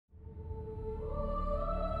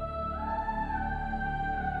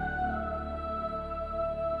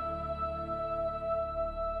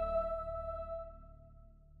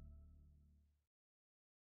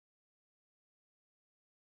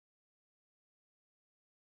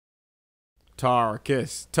Too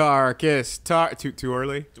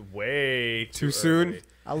early? Way too soon? early.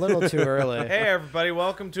 A little too early. Hey everybody,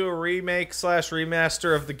 welcome to a remake /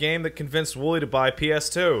 remaster of the game that convinced Wooly to buy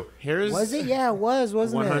PS2. Was it? Yeah, it was,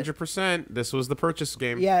 wasn't 100%. This was the purchase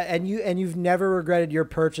game. Yeah, and you've never regretted your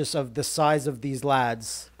purchase of the size of these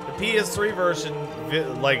lads. The PS3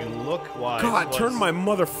 version, like look-wise, God, turn my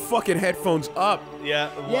motherfucking headphones up.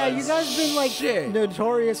 Yeah, yeah, you guys been like Shit.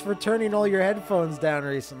 notorious for turning all your headphones down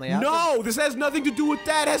recently. No, this has nothing to do with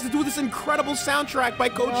that. It has to do with this incredible soundtrack by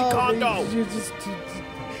Koji Kondo.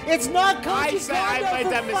 It's not Koji Kondo, I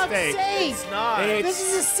made that for fuck's mistake. sake. It's not. This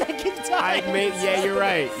is the second time. Yeah, you're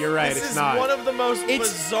right. You're right. This it's is not. one of the most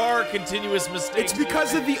bizarre continuous mistakes. It's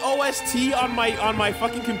because of the OST on my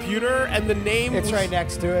fucking computer and the name. It's right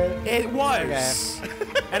next to it. It was.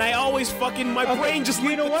 Okay. And I always my brain just.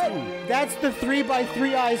 You know what? That's the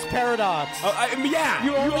 3x3 eyes paradox. Yeah.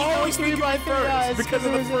 You always think of it first because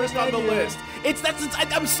of the first on the list.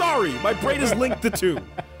 I'm sorry. My brain is linked the two.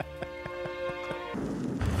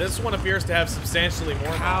 This one appears to have substantially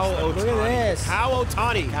more. Look at this. Kao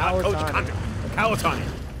Otani. Kao Otani.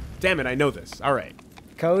 Damn it, I know this. All right.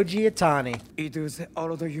 Koji Otani. It is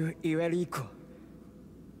all of you equal.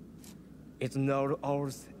 It's not all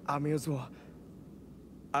amusement.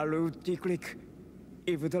 I will click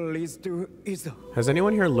if it leads to Iso. Has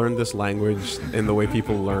anyone here learned this language in the way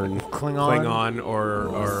people learn Klingon or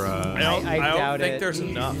I don't think there's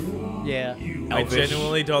enough. Yeah. I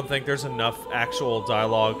genuinely don't think there's enough actual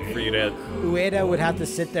dialogue for you to. Ueda would have to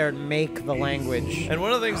sit there and make the language. And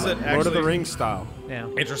one of the things that Lord of the actually Rings style. Yeah.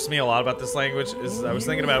 interests me a lot about this language is I was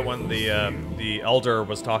thinking about when the elder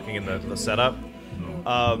was talking in the setup.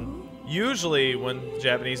 Usually, when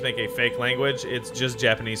Japanese make a fake language, it's just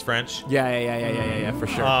Japanese French. Yeah, for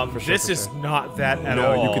sure. This is not that at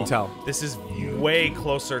all. No, you can tell. This is way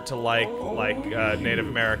closer to like Native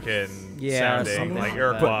American sounding, like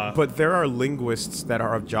Iroquois. But there are linguists that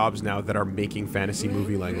are of jobs now that are making fantasy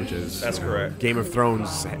movie languages. That's correct. Game of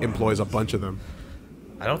Thrones employs a bunch of them.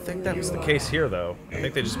 I don't think that was the case here, though. I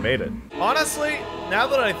think they just made it. Honestly, now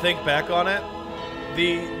that I think back on it,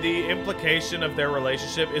 the implication of their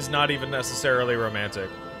relationship is not even necessarily romantic.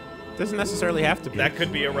 Doesn't necessarily have to be. That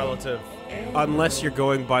could be a relative. Unless you're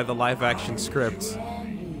going by the live-action script.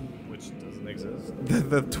 Which doesn't exist.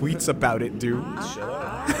 The tweets about it do. Shut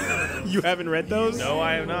up. You haven't read those? No,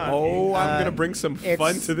 I have not. Oh, I'm gonna bring some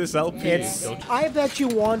fun to this LP. I bet you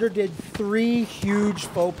Wander did 3 huge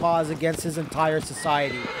faux pas against his entire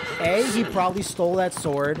society. A, he probably stole that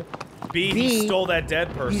sword. B, he stole that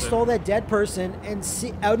dead person. He stole that dead person, and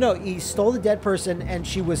he stole the dead person, and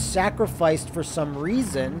she was sacrificed for some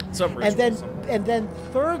reason. And then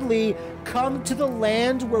thirdly, come to the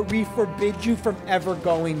land where we forbid you from ever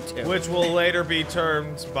going to. Which will later be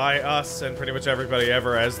termed by us and pretty much everybody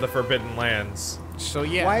ever as the Forbidden Lands. So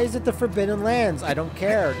yeah. Why is it the Forbidden Lands? I don't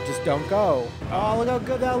care. Just don't go. Oh, look how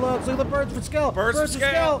good that looks. Look at the birds for scale. Birds for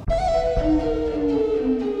scale.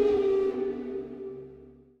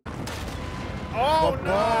 Oh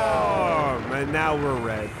no! And now we're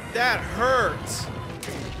red. That hurts.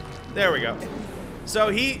 There we go. So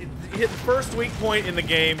he hit the first weak point in the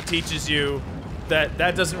game, teaches you that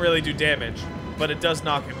doesn't really do damage, but it does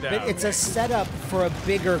knock him down. It's a setup for a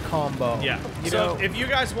bigger combo. Yeah. So if you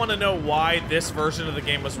guys want to know why this version of the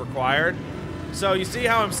game was required, so you see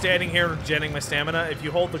how I'm standing here regenerating my stamina? If you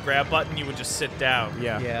hold the grab button, you would just sit down.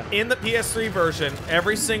 Yeah. In the PS3 version,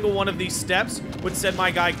 every single one of these steps would send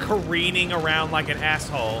my guy careening around like an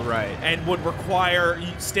asshole. Right. And would require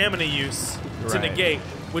stamina use to negate,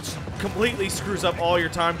 which completely screws up all your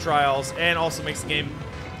time trials and also makes the game,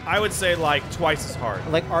 I would say, like twice as hard.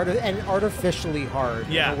 Like artificially hard.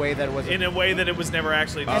 Yeah. In a way that it was. In a way that it was never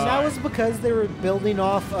actually designed. And that was because they were building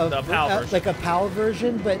off of the PAL version. like a PAL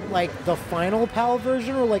version, but like the final PAL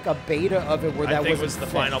version or like a beta of it where that was the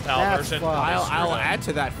final PAL version. I'll add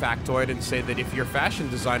to that factoid and say that if your fashion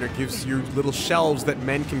designer gives you little shelves that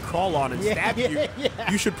men can crawl on and stab you,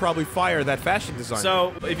 you should probably fire that fashion designer.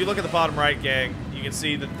 So if you look at the bottom right, gang, you can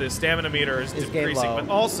see that the stamina meter is decreasing, low. but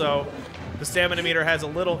also the stamina meter has a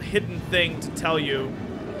little hidden thing to tell you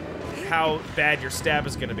how bad your stab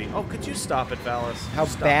is going to be. Oh, could you stop it, Phallus?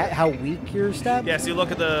 How weak your stab? Yeah, so you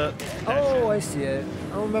look at the... Oh, I see it.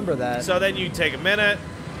 I don't remember that. So then you take a minute,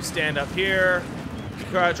 you stand up here, you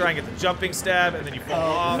try and get the jumping stab, and then you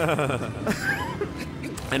fall off.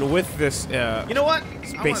 And with this you know what?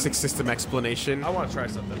 basic system explanation, I want to try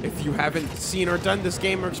something. if you haven't seen or done this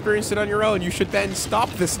game or experienced it on your own, you should then stop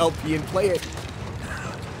this LP and play it.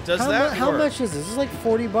 Does that work? How much is this? This is like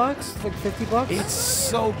 40 bucks? Like 50 bucks? It's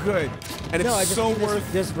so good. And no, it's I just so mean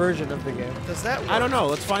worth... this version of the game. Does that work? I don't know.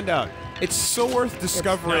 Let's find out. It's so worth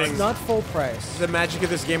discovering It's not full price. the magic of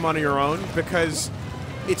this game on your own, because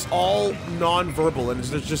it's all non-verbal, and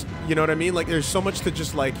there's just, you know what I mean? Like, there's so much to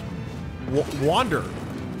just, like, wander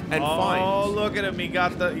and find. Oh, look at him. He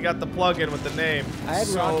got the plug-in with the name. I had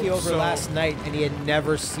Rocky over last night, and he had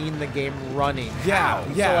never seen the game running. Yeah,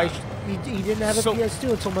 yeah. So he didn't have a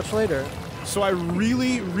PS2 until much later. So I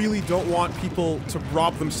really, really don't want people to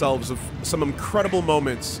rob themselves of some incredible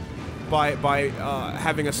moments by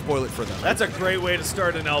having us spoil it for them. That's a great way to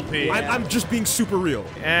start an LP. Yeah. I'm just being super real.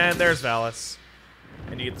 And there's Valus.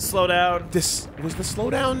 And you get the slowdown. This was the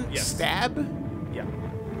slowdown stab? Yeah.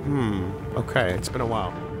 Okay, it's been a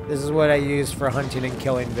while. This is what I use for hunting and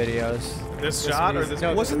killing videos. This shot or this?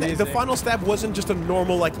 No, Wasn't the final stab wasn't just a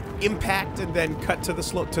normal like impact and then cut to the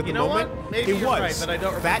the You know moment? what? Maybe it you're was. right, but I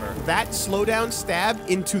don't remember. That slowdown stab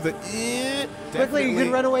into the Quickly, you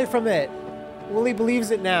can run away from it. Wooly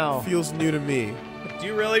believes it now. feels new to me. Do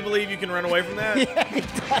you really believe you can run away from that? Yeah, he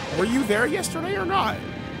does. Were you there yesterday or not?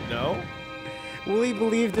 No. Wooly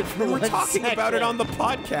believed it for We were 1 talking second. about it on the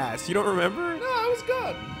podcast. You don't remember? No, I was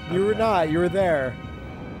good. You were not. You were there.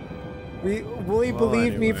 Wooly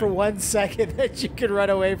believed me anyway. for 1 second that you could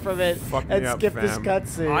run away from it Fuck me and up, skip this fam.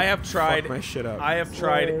 cutscene. I have tried. Fuck my shit up. I have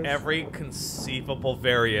tried Spoilers. every conceivable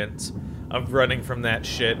variant of running from that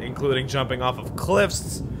shit, including jumping off of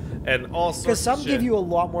cliffs and all sorts. Because some of give shit. you a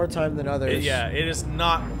lot more time than others. Yeah, it is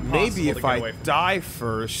not possible Maybe to if get I away from die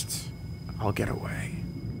first, I'll get away.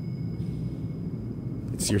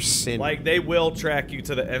 It's your sin. Like, they will track you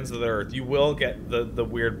to the ends of the earth. You will get the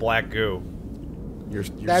weird black goo. You're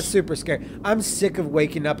That's super scary. I'm sick of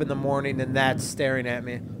waking up in the morning and that staring at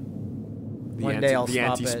me. One day I'll the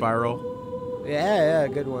stop anti-spiral. Yeah,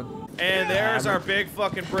 good one. And there's our big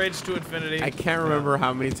fucking bridge to infinity. I can't remember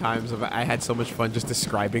how many times I had so much fun just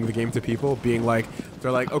describing the game to people, being like,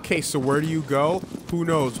 they're like, okay, so where do you go? Who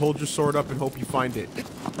knows? Hold your sword up and hope you find it.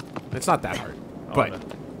 It's not that hard, but no.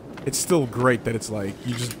 it's still great that it's like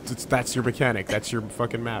you that's your mechanic, that's your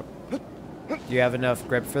fucking map. Do you have enough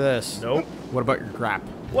grip for this? Nope. What about your grap?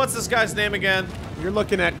 What's this guy's name again? You're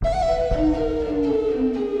looking at.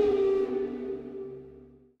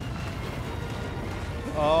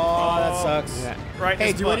 Oh, that sucks. Yeah. Right.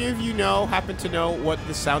 Hey, this do butt. any of you happen to know what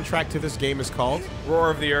the soundtrack to this game is called?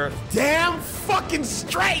 Roar of the Earth. Damn fucking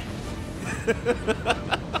straight!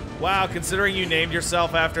 Wow, considering you named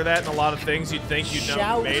yourself after that and a lot of things, you'd think you'd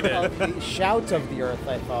know who made it. Shout of the Earth,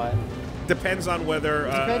 I thought. Depends on whether.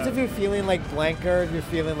 Depends if you're feeling like Blanker, if you're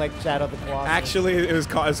feeling like Shadow of the Colossus. Actually, it was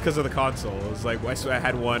because of the console. It was like I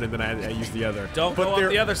had one and then I used the other. Don't go up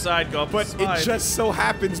the other side, go up But the side. it just so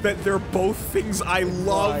happens that they're both things I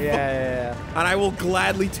love. Oh, yeah. And I will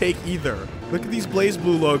gladly take either. Look at these Blaze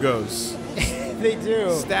Blue logos. They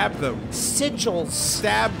do. Stab them. Sigils.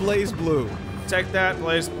 Stab Blaze Blue. Take that,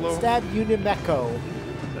 Blaze Blue. Stab Unimeco.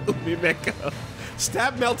 Mimeko.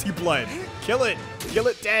 Stab Melty Blood. Kill it. Kill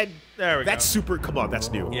it dead. There we go. That's super. Come on, that's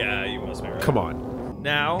new. Yeah, you must be right. Come on.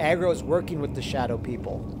 Now, Aggro's working with the Shadow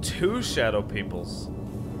People. 2 Shadow Peoples.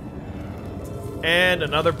 And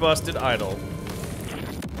another busted idol.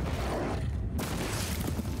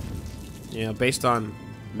 Yeah, based on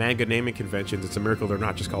manga naming conventions, it's a miracle they're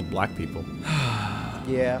not just called black people.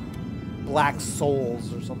 Yeah. Black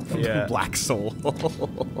Souls or something. Yeah. Black Soul.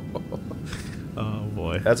 Oh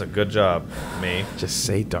boy. That's a good job, me. Just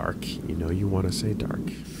say dark. You know you want to say dark.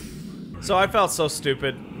 So I felt so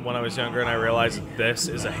stupid when I was younger, and I realized that this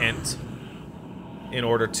is a hint in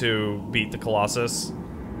order to beat the Colossus.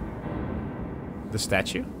 The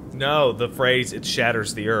statue? No, the phrase, it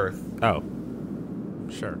shatters the earth. Oh.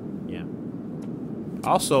 Sure. Yeah.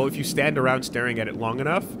 Also, if you stand around staring at it long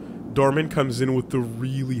enough, Dorman comes in with the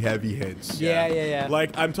really heavy hits. Yeah.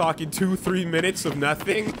 Like, I'm talking 2-3 minutes of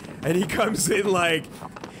nothing, and he comes in like,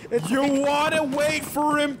 you want to wait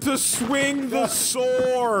for him to swing the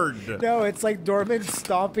sword. No, it's like Dorman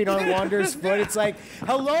stomping on Wander's foot. It's like,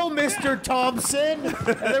 hello, Mr. Thompson. And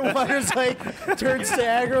then Wander's like, turns to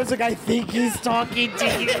Aggro. It's like, I think he's talking to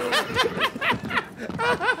you.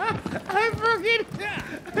 I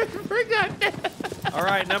forgot. All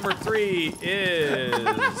right, number 3 is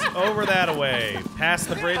over that away. Past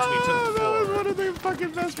the bridge, we took the That was floor. one of the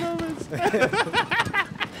fucking best moments.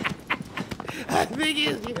 I think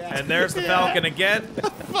And there's the Falcon again.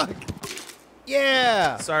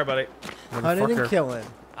 Yeah. Sorry, buddy. Hunting and killing.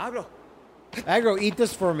 Aggro, eat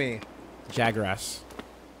this for me. Jaggrass.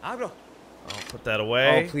 I'll put that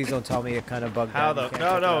away. Oh, please don't tell me it kind of bugged How out. the? You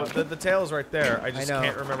can't No, pick it up. the tail is right there. I just know.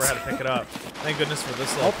 can't remember how to pick it up. Thank goodness for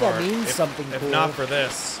this little Hope that part. means if, something If cool. not for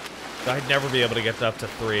this, I'd never be able to get up to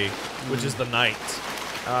 3, which is the knight.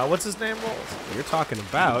 What's his name? What was it? You're talking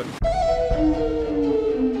about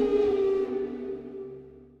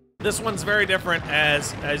This one's very different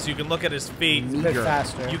as you can look at his feet. It's a bit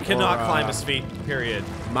faster. You cannot climb his feet, period.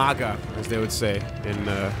 Maga, as they would say in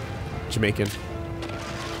Jamaican.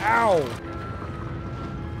 Ow!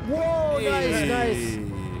 Whoa, nice, nice.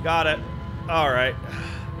 Got it. All right.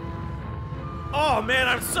 Oh man,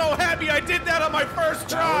 I'm so happy I did that on my first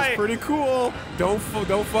try. That was pretty cool. Don't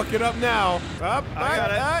fuck it up now. Up. I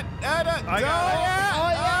got it. I got it.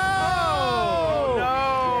 Oh,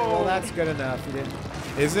 no. Well, that's good enough. You didn't.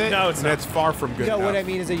 Is it? No, it's not. That's far from good No, enough. what I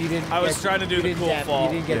mean is that you didn't. I was trying to do the cool fall.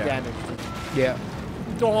 You didn't get damaged. Yeah.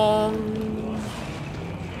 Dong.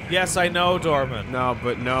 Yes, I know, Dorman. No,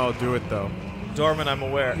 but no, do it though. Dorman, I'm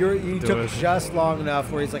aware. You Do took it. just long enough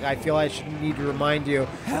where he's like, I feel I should need to remind you.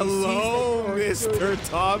 Hello, Mr.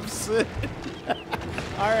 Thompson.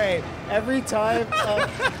 All right. Every time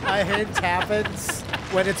a hint happens,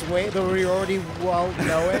 when it's when we already well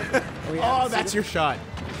know it. Oh, that's your shot.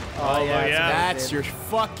 Oh yeah. yeah. That's your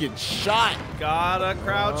fucking shot. Gotta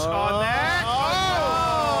crouch on that.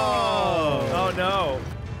 Oh no.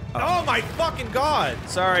 Oh my fucking god.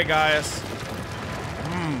 Sorry, Gaius.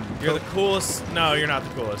 You're the coolest. No, you're not the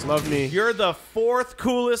coolest. Love me. You're the 4th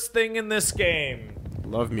coolest thing in this game.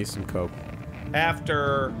 Love me some coke.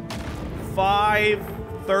 After 5,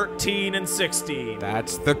 13, and 16.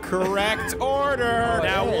 That's the correct order.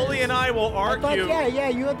 Now, it is. Wooly and I will argue yeah,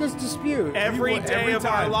 you had this dispute. every day of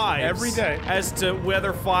our lives Every day. as to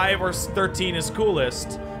whether 5 or 13 is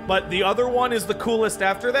coolest. But the other one is the coolest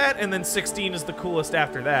after that, and then 16 is the coolest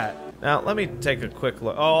after that. Now, let me take a quick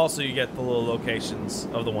look. Oh, also you get the little locations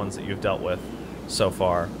of the ones that you've dealt with so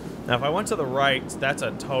far. Now, if I went to the right, that's a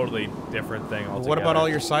totally different thing altogether. What about all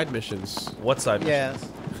your side missions? What side Yeah. missions?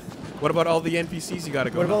 What about all the NPCs you gotta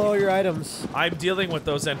go What about to? all your items? I'm dealing with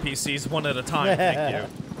those NPCs one at a time, thank you.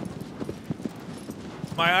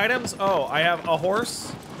 My items? Oh, I have a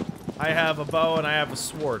horse, I have a bow, and I have a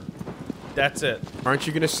sword. That's it. Aren't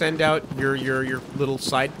you gonna send out your little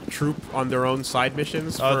side troop on their own side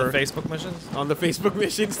missions? Oh, the Facebook missions? On the Facebook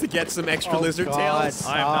missions to get some extra lizard tails?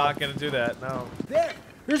 I'm not gonna do that, no.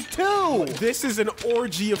 There's 2! This is an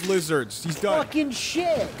orgy of lizards. He's done. Fucking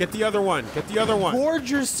shit! Get the other one. Get the other one. Gorge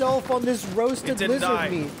yourself on this It roasted didn't lizard die.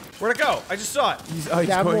 meat. Where'd it go? I just saw it. He's Down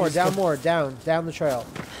going- more, he's down going- more, down the trail.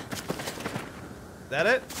 That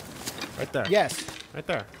it? Right there. Yes. Right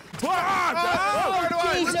there.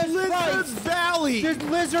 Jesus Lizard Christ! Valley! There's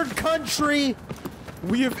lizard country!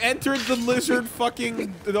 We have entered the lizard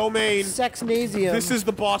fucking domain. Sexnasium. This is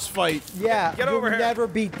the boss fight. Yeah, Get you'll over here. never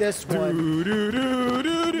beat this one.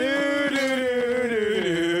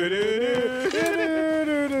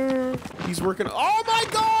 He's working. Oh my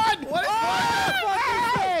god! What?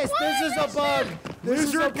 This is a bug. This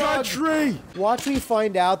is a Lizard bug. country! Watch me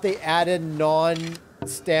find out they added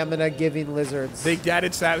non-stamina giving lizards. They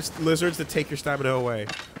added lizards that take your stamina away.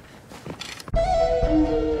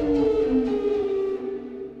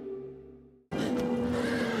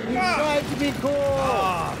 You tried to be cool.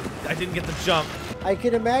 Ah, I didn't get the jump. I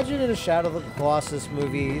can imagine in a Shadow of the Colossus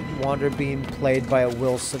movie, Wander being played by a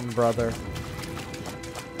Wilson brother.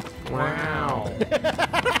 Wow.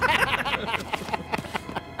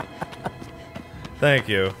 Thank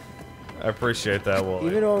you. I appreciate that, Wooly.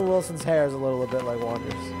 Even though Wilson's hair is a little bit like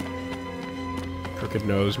Wander's. Crooked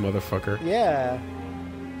nose, motherfucker. Yeah.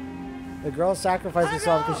 The girl sacrificed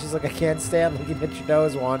herself because she's like, I can't stand looking at your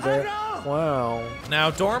nose, Wander. Wow.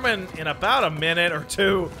 Now, Dorman, in about a minute or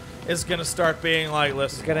two, is gonna start being like,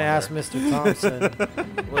 listen, He's gonna ask Mr.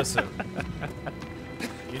 Thompson. listen.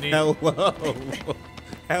 You need... Hello.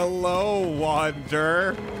 Hello,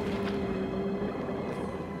 Wander.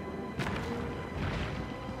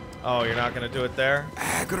 Oh, you're not gonna do it there?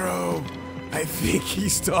 Aggro. I think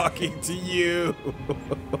he's talking to you.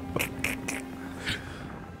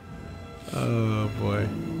 Oh, boy.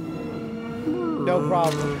 No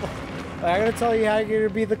problem. I gotta tell you how you're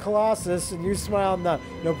gonna be the Colossus, and you smile, no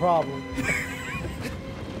problem.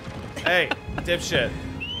 Hey, dipshit.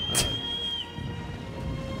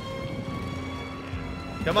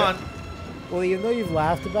 Come on. Well, even though you've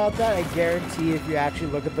laughed about that, I guarantee if you actually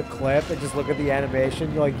look at the clip and just look at the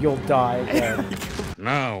animation, you'll die again.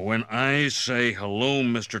 Now, when I say hello,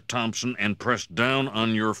 Mr. Thompson, and press down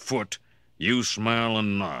on your foot, you smile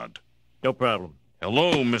and nod. No problem.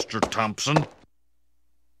 Hello, Mr. Thompson.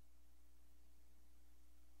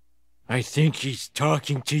 I think he's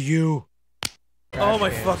talking to you. Oh my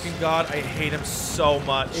fucking god, I hate him so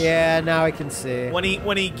much. Yeah, now I can see. When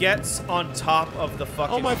he gets on top of the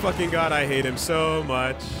fucking... Oh my fucking god, I hate him so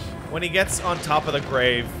much. When he gets on top of the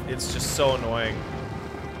grave, it's just so annoying.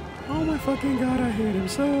 Oh my fucking god, I hate him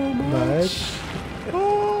so much. Much?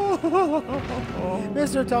 Oh.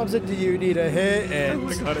 Mr. Thompson, do you need a hit? And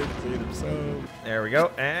There we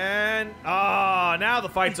go. And now the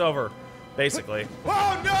fight's over, basically.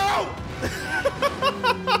 Oh no!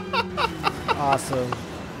 Awesome.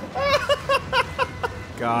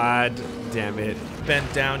 God damn it.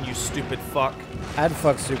 Bend down, you stupid fuck. I'd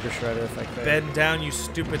fuck Super Shredder if I could. Bend down, you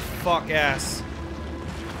stupid fuck ass.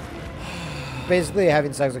 Basically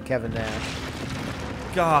having sex with Kevin Nash.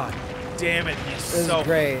 God damn it, he's so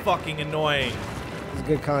great. fucking annoying. It's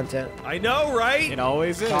good content. I know, right? It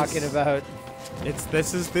always is. Talking about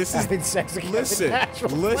This is having sex with listen, Kevin Nash.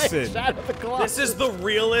 listen. Shadow of the Colossus. This is the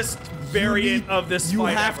realest variant of this You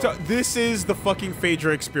fight have ever. to. This is the fucking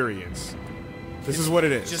Phaedra experience. This is what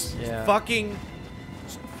it is. Just Yeah. fucking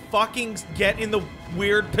get in the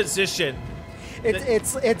weird position.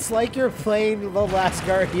 It's like you're playing The Last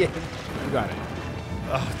Guardian. You got it.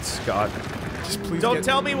 Oh, God. Just please Don't get-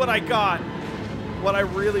 tell me what I got. What I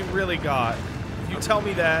really, really got. If you tell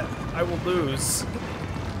me that, I will lose.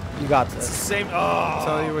 You got It's the this. same. Oh.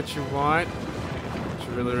 Tell you what you want. What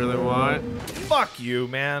you really, really want. Fuck you,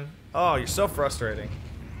 man. Oh, you're so frustrating.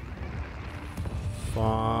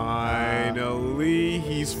 Finally,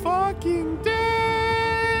 he's fucking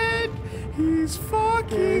dead. He's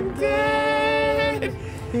fucking dead.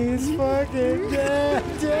 He's fucking dead,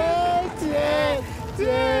 dead, dead,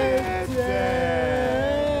 dead,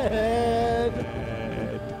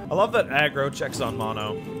 dead. I love that aggro checks on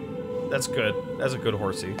mono. That's good. That's a good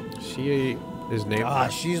horsey. She is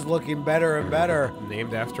named. She's looking better and better.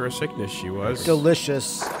 Named after a sickness. She was.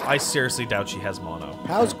 Delicious. I seriously doubt she has mono.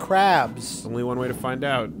 How's crabs? Only one way to find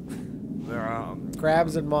out.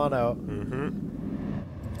 Crabs and mono.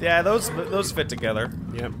 Yeah, those fit together.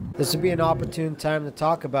 Yep. This would be an opportune time to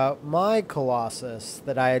talk about my Colossus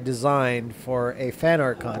that I had designed for a fan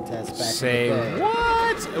art contest back Say in the day.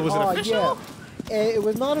 what? It was official. Yeah. It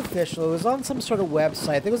was not official. It was on some sort of website.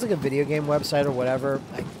 I think it was like a video game website or whatever.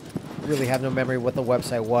 I really have no memory what the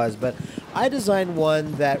website was, but I designed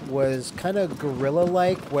one that was kind of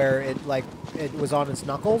gorilla-like, where it was on its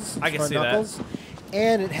knuckles. I can front see knuckles,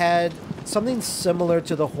 and it had something similar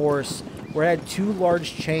to the horse, where it had two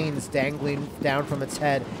large chains dangling down from its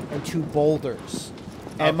head and two boulders.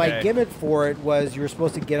 And my Okay. gimmick for it was you were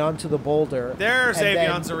supposed to get onto the boulder. There's and then-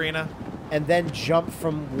 Avion's arena. and then jump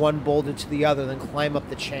from one boulder to the other, then climb up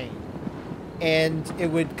the chain. And it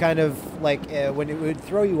would kind of like when it would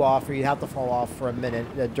throw you off, or you'd have to fall off for a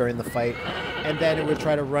minute during the fight, and then it would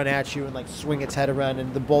try to run at you and like swing its head around,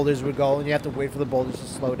 and the boulders would go, and you have to wait for the boulders to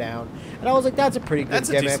slow down. And I was like, that's a pretty good That's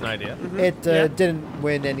a gimmick. decent idea. It Yeah. didn't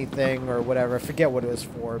win anything or whatever. I forget what it was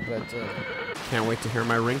for, but Can't wait to hear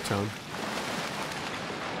my ringtone.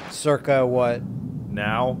 circa what?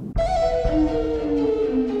 Now.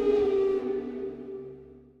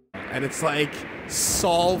 And it's like,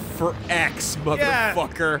 solve for X,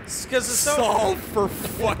 motherfucker. Because it's so. Solve for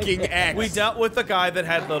fucking X. We dealt with the guy that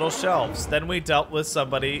had little shelves. Then we dealt with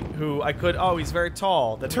somebody who he's very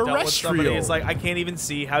tall. Then we dealt with somebody, Terrestrial. it's like, I can't even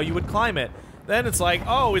see how you would climb it. Then it's like,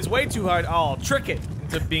 oh, it's way too hard. I'll trick it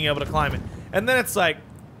into being able to climb it. And then it's like,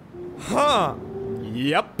 huh,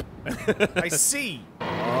 Yep. I see.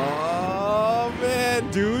 Oh,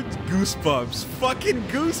 man, dude. Goosebumps. Fucking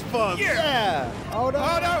goosebumps. Yeah. Oh no.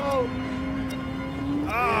 Oh, no.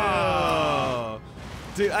 Oh.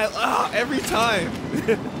 Dude, every time.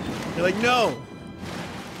 You're like, no.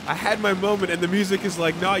 I had my moment, and the music is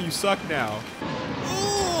like, nah, you suck now.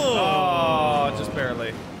 Oh, just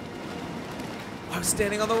barely. I was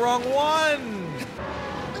standing on the wrong one.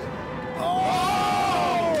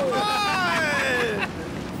 Oh, God.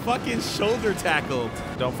 Fucking shoulder tackled.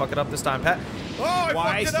 Don't fuck it up this time, Pat. Oh, I Why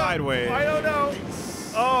fucked it up. sideways? I don't know.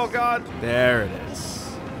 Oh, God. There it is.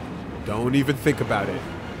 Don't even think about it.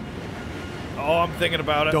 Oh, I'm thinking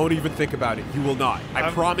about it. Don't even think about it. You will not. I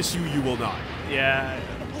promise you, you will not. Yeah,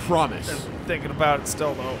 Promise. I'm thinking about it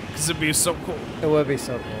still, though, because it'd be so cool. It would be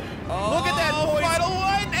so cool. Look at that boy's final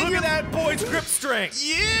one! Look at that boy's grip strength.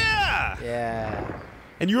 Yeah! Yeah.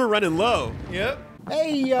 And you were running low. Yep.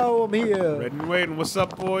 Hey yo, I'm here. Red and waiting. What's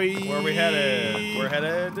up, boy? Where are we headed? We're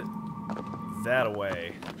headed that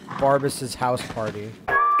away. Barbas's house party.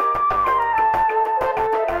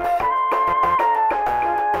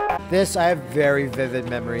 This, I have very vivid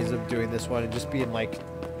memories of doing this one and just being like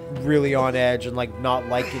really on edge and like not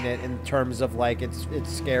liking it in terms of like it's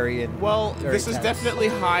scary and Well, very this is tense. definitely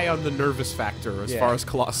high on the nervous factor as Yeah. far as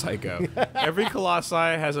Colossi go. Every Colossi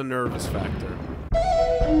has a nervous factor.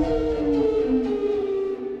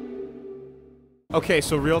 Okay,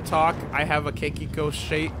 so real talk, I have a Keikiko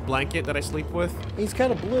shade blanket that I sleep with. He's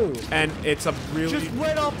kind of blue. And it's a really... Just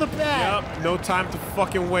right off the bat. Yep, no time to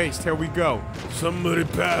fucking waste. Here we go. Somebody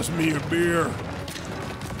pass me a beer.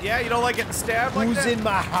 Yeah, you don't like getting stabbed like that? Who's in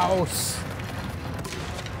my house?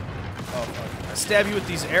 Oh, fuck. I stab you with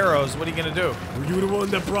these arrows. What are you gonna do? Were you the one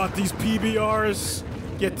that brought these PBRs?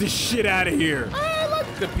 Get this shit out of here. I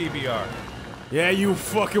like the PBR. Yeah, you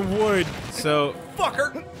fucking would. So...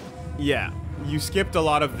 Fucker! Yeah. You skipped a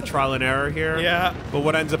lot of the trial and error here. Yeah. But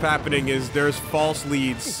what ends up happening is there's false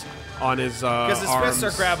leads on his because his arms. fists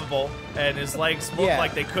are grabbable and his legs look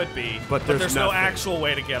like they could be, but there's no nothing. actual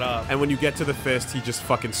way to get up. And when you get to the fist, he just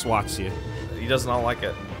fucking swats you. He does not like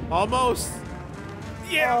it. Almost.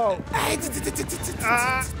 Yeah.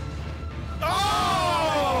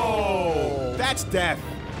 Oh! That's death.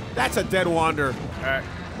 That's a dead wander. All right.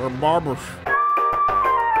 We're Barba.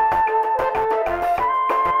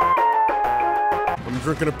 I'm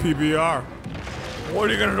drinking a PBR. What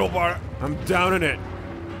are you gonna do about it? I'm downing it.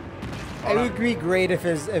 It would be great if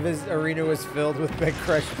his arena was filled with big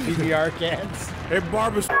crushed PBR cans. Hey,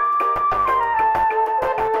 Barba.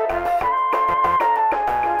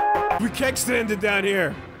 We kickstanded down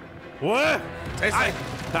here. What?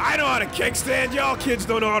 I know how to kickstand. Y'all kids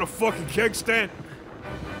don't know how to fucking kickstand.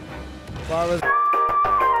 Barba's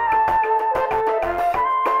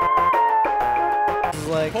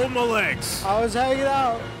like, hold my legs. I was hanging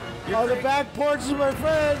out on the back porch with my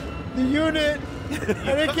friend, the unit,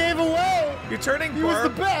 and it gave away. You're turning. He was the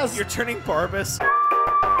best. You're turning Barbus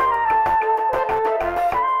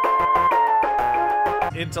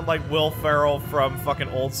into like Will Ferrell from fucking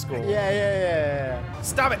Old School. Yeah.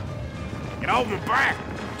 Stop it! Get off my back.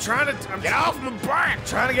 Get off my back!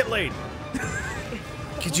 Trying to get laid.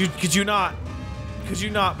 Could you not? Could you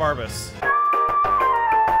not, Barbus?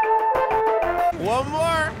 One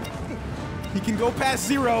more. He can go past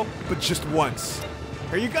 0, but just once.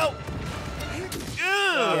 Here you go.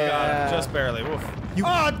 Oh god, just barely. Woof.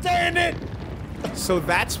 Oh, damn it! So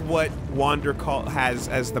that's what Wander has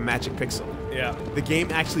as the magic pixel. Yeah. The game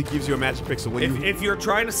actually gives you a magic pixel. When if you're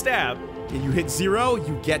trying to stab, and you hit 0,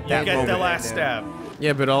 you get that moment. the last stab.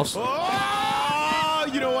 Yeah, but also... Oh,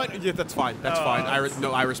 you know what? Yeah, that's fine. That's fine.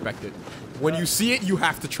 I respect it. When you see it, you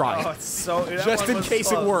have to try it. Oh, it's so... Just in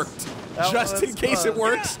case it worked. Just in case it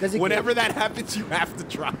works, whenever that happens, you have to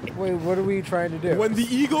try. Wait, what are we trying to do? When the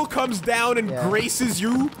eagle comes down and graces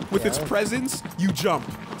you with its presence, you jump.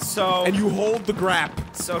 And you hold the grab.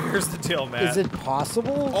 So here's the deal, Matt. Is it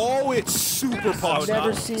possible? Oh, it's super possible. I've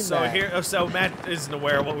never seen that. So Matt isn't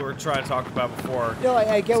aware of what we were trying to talk about before. No,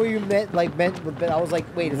 I get what you meant, but I was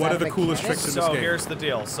like, wait, is what that are the coolest tricks in this game? So here's the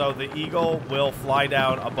deal. So the eagle will fly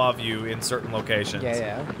down above you in certain locations.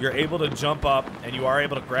 Yeah. You're able to jump up, and you are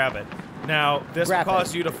able to grab it. Now, this will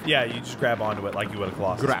cause you to... Yeah, you just grab onto it like you would a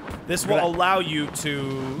Colossus. Grab. This will allow you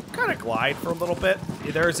to kind of glide for a little bit.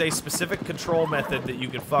 There is a specific control method that you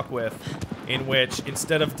can fuck with in which,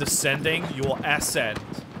 instead of descending, you will ascend.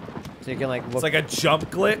 So you can like look... It's like a jump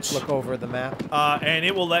glitch. Look over the map. And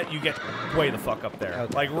it will let you get way the fuck up there.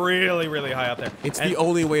 Okay. Like really, really high up there. It's the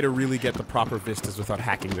only way to really get the proper vistas without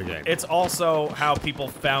hacking the game. It's also how people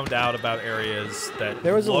found out about areas that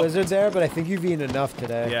There was a lizard there, but I think you've eaten enough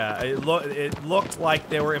today. Yeah, it looked like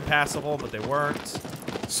they were impassable, but they weren't.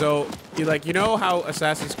 So, you know how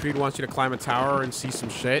Assassin's Creed wants you to climb a tower and see some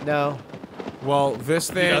shit? No. Well, this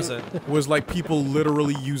thing was like people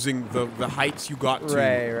literally using the heights you got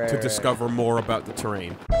to discover more about the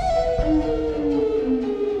terrain.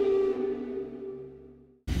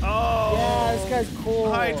 Oh! Yeah, this guy's cool.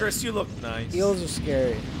 Hydrus, you look nice. Eels are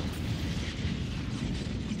scary.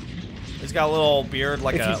 He's got a little beard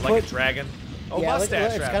like a dragon. Oh, yeah,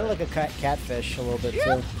 mustache. It's kind of like a catfish a little bit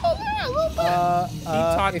too. Oh yeah, a little bit. He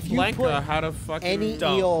taught if you Blanca put how to fucking any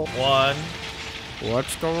eel. 1.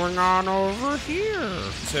 What's going on over here?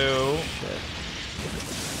 2.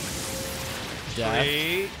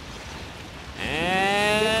 3.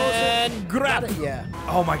 And grab. Yeah.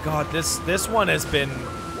 Oh my god, this one has been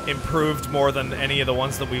improved more than any of the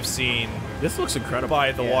ones that we've seen. This looks incredible.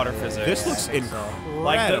 By the water physics. This looks incredible.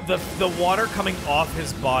 Like the water coming off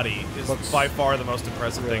his body is by far the most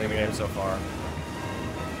impressive thing in the game so far.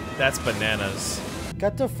 That's bananas.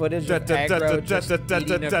 Got the footage of Aggro just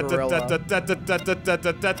eating a gorilla.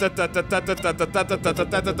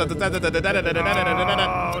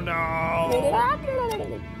 Oh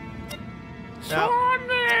no!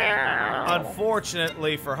 Now,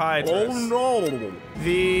 unfortunately for Hydrus. Oh no!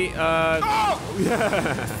 The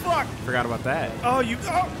fuck! Forgot about that. Oh, you.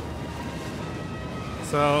 Oh.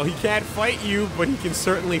 So he can't fight you, but he can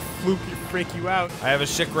certainly freak you out. I have a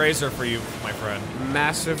Schick razor for you, my friend.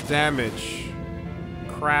 Massive damage.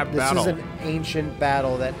 crab battle. This is an ancient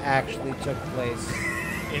battle that actually took place.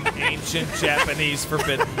 In ancient Japanese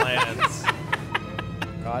Forbidden Lands.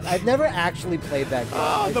 God, I've never actually played that game.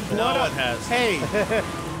 Oh, the blood. No, it has. Hey,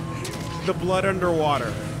 the blood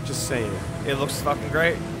underwater. Just saying. It looks fucking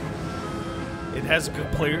great. It has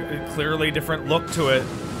a clearly different look to it.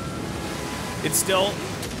 It's still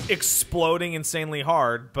exploding insanely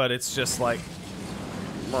hard, but it's just like...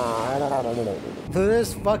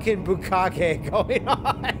 This fucking bukkake going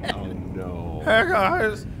on. Oh no. Hey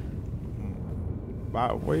guys!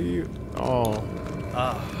 Wow, what are you? Oh.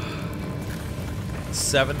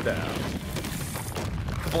 7 down.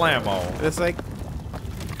 Blammo. It's like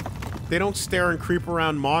they don't stare and creep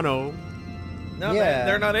around Mono. No, Yeah.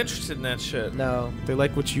 they're not interested in that shit. No. They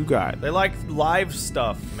like what you got. They like live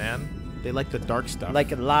stuff, man. They like the dark stuff.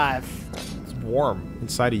 Like it live. It's warm.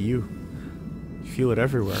 inside of you. You feel it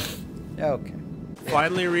everywhere. Okay.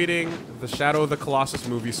 Finally reading the Shadow of the Colossus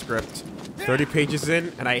movie script. 30 pages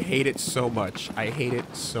in, and I hate it so much. I hate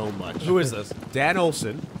it so much. Who is this? Dan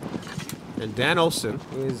Olsen. And Dan Olsen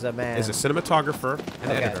Who's a man? is a cinematographer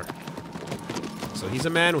and Okay. editor. So he's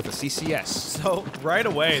a man with a CCS. So, right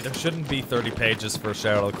away, there shouldn't be 30 pages for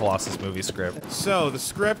Shadow of the Colossus movie script. So, the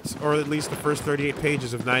script, or at least the first 38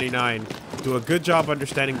 pages of 99, do a good job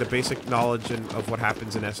understanding the basic knowledge of what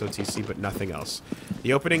happens in SOTC, but nothing else.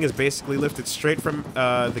 The opening is basically lifted straight from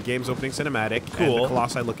the game's opening cinematic, and the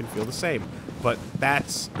Colossi look and feel the same. But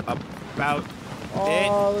that's about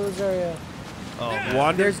Oh, there's area.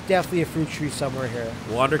 Wander, There's definitely a fruit tree somewhere here.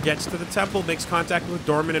 Wander gets to the temple, makes contact with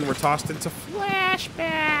Dorman, and we're tossed into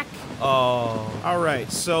flashback. Oh.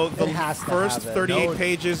 Alright, so the has to first have it. 38 No,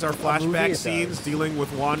 pages are movie flashback it scenes does. dealing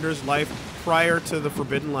with Wander's life prior to the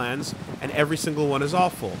Forbidden Lands, and every single one is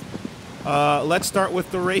awful. Let's start with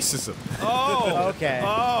the racism. Oh. Okay.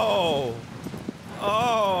 Oh.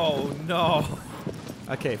 Oh, no.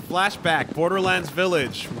 Okay, flashback, Borderlands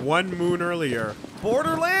Village, 1 moon earlier.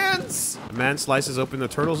 Borderlands? A man slices open the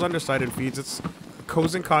turtle's underside and feeds its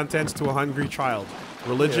cozen contents to a hungry child.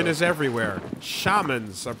 Religion is everywhere.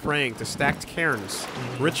 Shamans are praying to stacked cairns.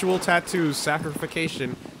 Ritual tattoos,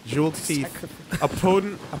 sacrification, jeweled teeth. A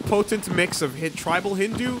potent mix of tribal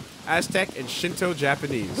Hindu, Aztec, and Shinto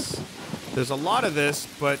Japanese. There's a lot of this,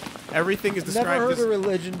 but everything is described Never heard as... a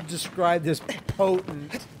religion described as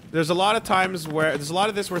potent. There's a lot of times where... There's a lot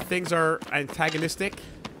of this where things are antagonistic,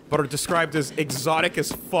 but are described as exotic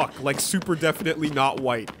as fuck, like super definitely not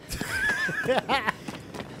white.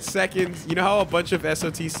 Second, you know how a bunch of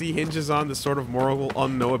SOTC hinges on the sort of moral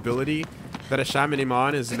unknowability? That a shaman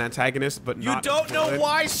Iman is an antagonist, but You not don't know good?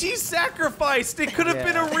 why she's sacrificed. It could have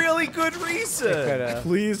been a really good reason.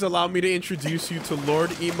 Please allow me to introduce you to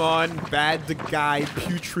Lord Iman Bad the Guy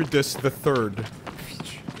Putridus III.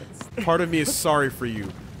 Part of me is sorry for you.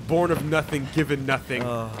 Born of nothing, given nothing.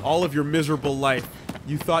 All of your miserable life.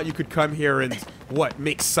 You thought you could come here and, what,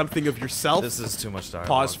 make something of yourself? This is too much dialogue.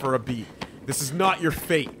 Pause for a beat. This is not your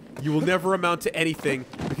fate. You will never amount to anything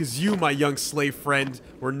because you, my young slave friend,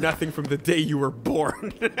 were nothing from the day you were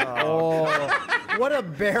born. Oh, what a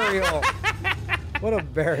burial. What a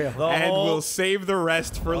burial. And we'll save the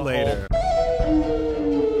rest for later.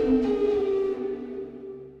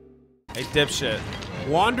 Hey, dipshit.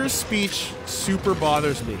 Wander's speech super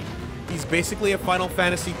bothers me. He's basically a Final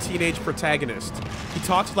Fantasy teenage protagonist. He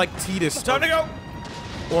talks like Tidus. Time to go!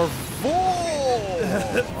 Or Vol.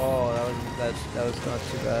 Oh, that was not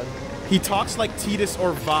too bad. He talks like Tidus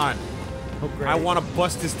or Van. Oh, great. I want to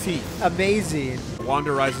bust his teeth. Amazing.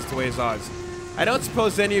 Wander rises to his odds. I don't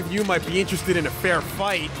suppose any of you might be interested in a fair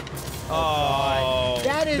fight. Oh.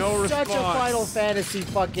 That is No such a response. Final Fantasy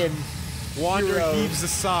fucking Wander hero. heaves a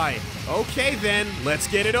sigh. Okay then, let's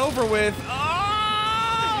get it over with.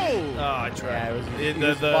 Oh, I tried. Yeah,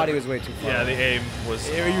 his body was way too far. Yeah, the aim was...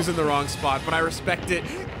 He was in the wrong spot, but I respect it.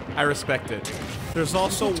 I respect it. There's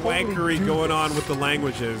also wankery going on with the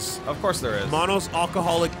languages. Of course there is. Mono's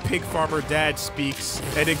alcoholic pig farmer dad speaks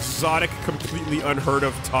an exotic, completely unheard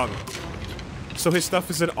of tongue. So his stuff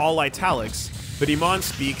is in all italics, but Iman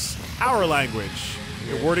speaks our language.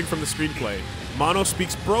 A wording from the screenplay. Mono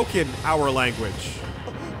speaks broken our language.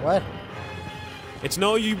 What? It's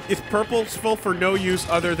purposeful for no use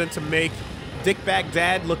other than to make Dickbag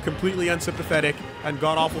Dad look completely unsympathetic and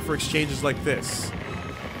god-awful for exchanges like this.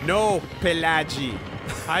 No, Pelagia.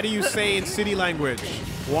 How do you say in city language?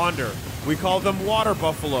 Wander. We call them water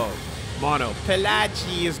buffalo. Mono.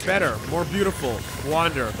 Pelagia is better, more beautiful.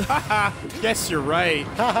 Wander. Haha, guess you're right.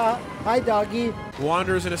 Haha. Hi, doggy.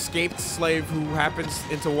 Wander is an escaped slave who happens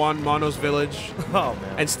into Mono's village Oh,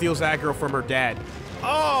 man. and steals aggro from her dad.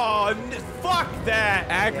 Oh, fuck that.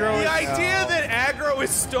 Aggro The is- idea that aggro is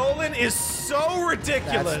stolen is so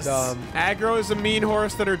ridiculous. That's dumb. Aggro is a mean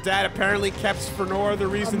horse that her dad apparently kept for no other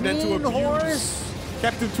reason than to mean abuse. horse?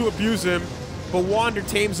 Kept him to abuse him, but Wander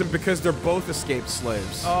tames him because they're both escaped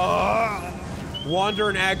slaves. Wander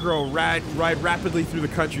and Aggro ride rapidly through the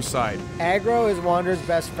countryside. Aggro is Wander's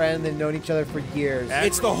best friend. They've known each other for years.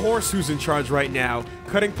 It's the horse who's in charge right now,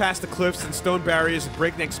 cutting past the cliffs and stone barriers at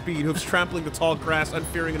breakneck speed, hooves trampling the tall grass,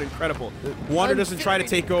 unfearing and incredible. Wander doesn't try to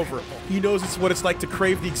take over. He knows it's what it's like to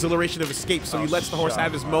crave the exhilaration of escape, so he lets the horse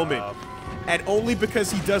have his moment. And only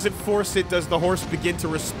because he doesn't force it does the horse begin to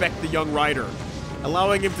respect the young rider,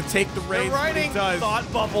 allowing him to take the reins when he Writing does.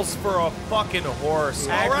 thought bubbles for a fucking horse.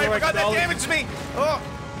 Aggro All right, we got that acknowledge- damage to me. Oh.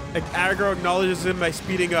 Aggro acknowledges him by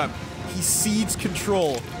speeding up. He cedes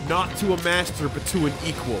control, not to a master, but to an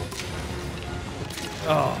equal.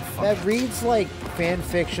 Oh, fuck. That reads like fan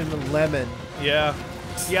fiction Lemon. Yeah.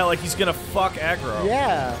 Yeah, like he's gonna fuck aggro.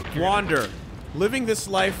 Yeah. Wander, living this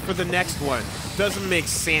life for the next one doesn't make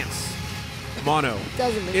sense. Mono,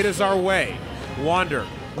 Doesn't make it is our way. Wander,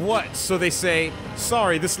 what? So they say,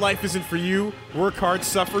 sorry, this life isn't for you. Work hard,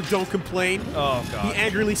 suffer, don't complain. Oh, God. He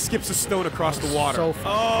angrily skips a stone across the water. So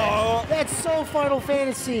Oh. That's so Final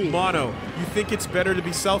Fantasy. Mono, you think it's better to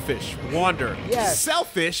be selfish. Wander, Yes.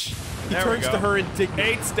 selfish? He There we turns go. to her indignant.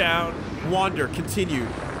 8's down. Wander continued.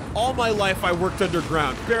 All my life I worked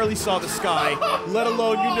underground, barely saw the sky, let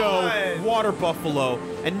alone, you know, water buffalo.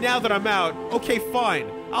 And now that I'm out, okay,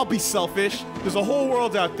 fine, I'll be selfish. There's a whole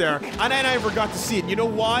world out there, and I never got to see it. You know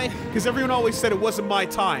why? Because everyone always said it wasn't my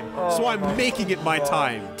time, so I'm making it my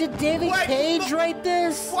time. Did David Cage write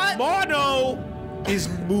this? What? Mono is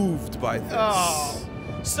moved by this. Oh.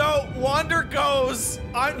 So Wander goes,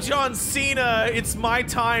 I'm John Cena, it's my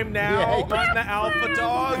time now. Yeah. I'm the alpha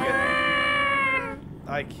dog.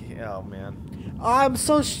 I can't, oh man. I'm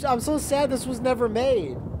so sad this was never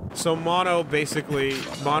made. So Mono's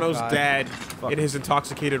God. dad, in his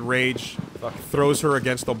intoxicated rage, throws her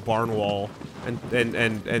against a barn wall,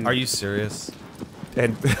 and Are you serious?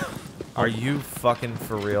 and Are you fucking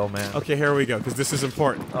for real, man? okay, here we go, because this is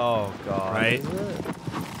important, Oh god. right?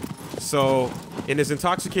 So, in his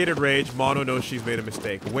intoxicated rage, Mono knows she's made a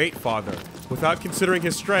mistake. Wait, father. Without considering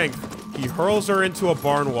his strength, he hurls her into a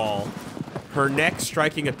barn wall, her neck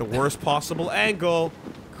striking at the worst possible angle.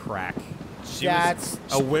 Crack. That's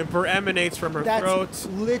A whimper emanates from her throat.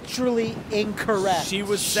 literally incorrect. She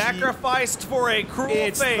was sacrificed for a cruel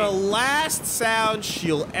It's fate. the last sound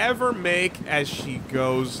she'll ever make as she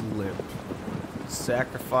goes limp.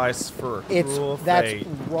 Sacrifice for a cruel That's fate.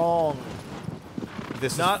 wrong.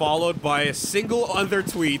 This is Not- followed by a single other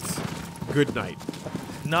tweet. Good night.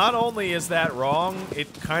 Not only is that wrong,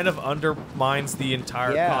 it kind of undermines the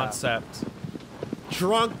entire Yeah. concept.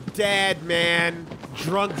 Drunk dad, man.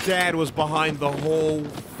 Drunk dad was behind the whole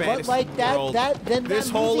fantasy But like that, world. then this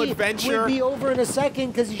that whole movie adventure. would be over in a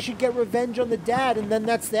second because you should get revenge on the dad, and then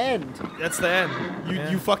that's the end. That's the end.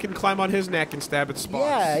 You fucking climb on his neck and stab at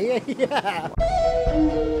spots. Yeah.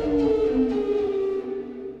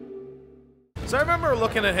 So I remember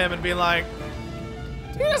looking at him and being like,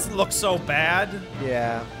 he doesn't look so bad.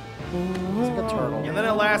 Yeah. It's like a turtle. And then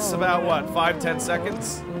it lasts about, what, 5-10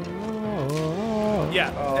 seconds? Yeah,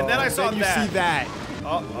 and then I saw Then you that. see that.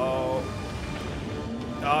 Uh-oh.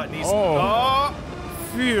 Oh, it needs... Oh. Oh!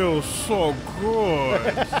 Feels so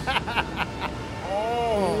good.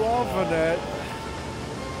 Loving it.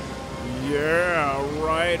 Yeah,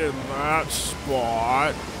 right in that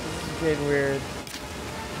spot. It's getting weird.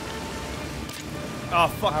 Oh, How are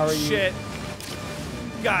fucking you? shit.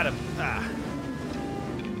 Got him. Ah.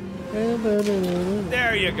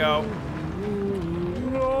 There you go.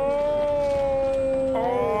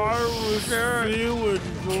 I was feeling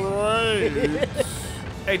great.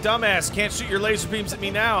 Hey, dumbass, can't shoot your laser beams at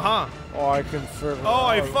me now, huh? Oh, I can figure Oh,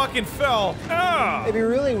 I fucking fell. Ah. It'd be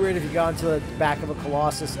really weird if you got into the back of a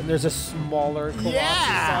Colossus and there's a smaller Colossus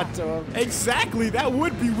Yeah. onto him. Exactly. That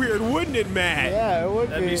would be weird, wouldn't it, Matt? Yeah, it would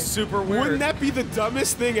That'd be super weird. Wouldn't that be the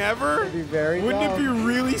dumbest thing ever? It'd be very Wouldn't it be dumb.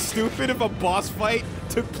 really stupid if a boss fight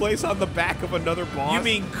took place on the back of another boss? You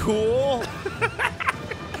mean cool?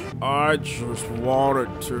 I just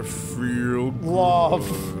wanted to feel Love.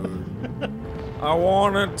 I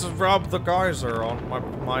wanted to rub the geyser on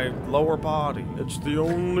my lower body. It's the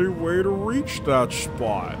only way to reach that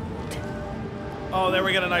spot. Oh, there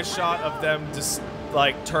we get a nice shot of them just,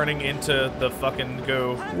 like, turning into the fucking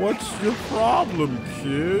goo. What's your problem,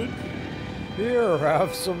 kid? Here,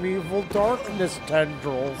 have some evil darkness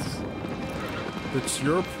tendrils. It's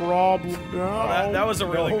your problem now. That was a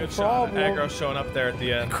really No good shot. problem. Aggro showing up there at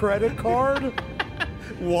the end. Credit card?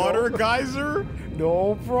 Water geyser?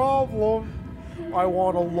 No problem. I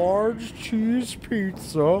want a large cheese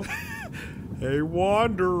pizza. Hey,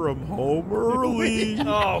 Wander, I'm home early.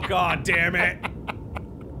 Oh, god damn it.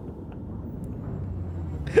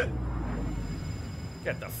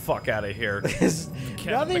 Get the fuck out of here.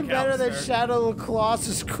 Nothing better than Shadow of the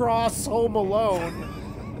Colossus Cross Home Alone.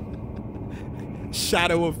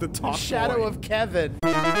 Shadow of the Top Shadow Boy. of Kevin.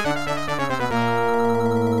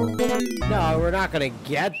 No, we're not gonna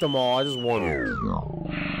get them all. I just want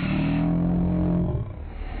to.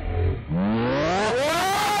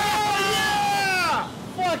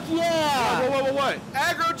 Fuck yeah! What?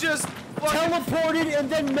 Aggro just Teleported and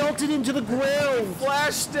then melted into the ground.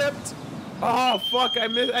 flash stepped. Oh, fuck, I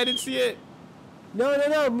didn't see it.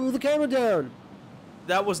 No, move the camera down.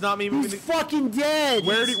 That was not me moving He's the... fucking dead.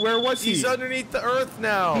 Where was he? He's underneath the earth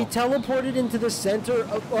now. He teleported into the center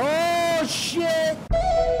of... Oh, shit!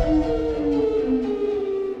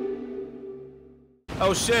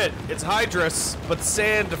 Oh shit, it's Hydrus, but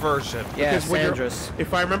sand version. Yeah, Because when you're- Sandra's.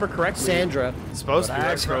 If I remember correctly. Sandra. It's supposed to be But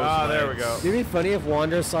like Aggro's Ah, there we go. It'd be funny if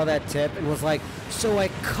Wander saw that tip and was like, so I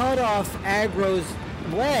cut off Aggro's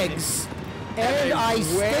legs and I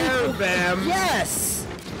wear stapled them. Yes!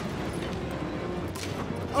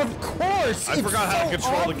 Of course! I forgot how to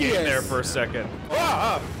control the game there for a second.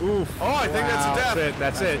 Oof. Oh, I think that's a death.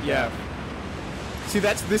 That's it, yeah. See,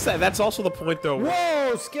 that's also the point, though.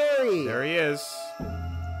 Whoa, scary! There he is.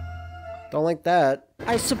 Don't like that.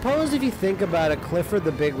 I suppose if you think about it, Clifford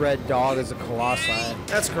the Big Red Dog is a Colossi.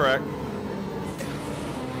 That's correct.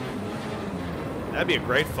 That'd be a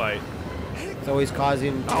great fight. It's always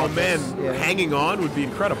causing... Oh, man. Yeah. Hanging on would be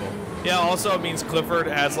incredible. Yeah, also it means Clifford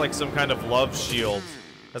has like some kind of love shield.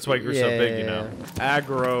 That's why you're so big, you know.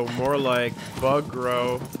 Aggro, more like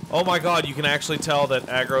Bugro. Oh my god, you can actually tell that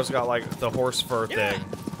Aggro's got like the horse fur thing.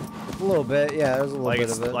 A little bit, yeah, there's a little Like bit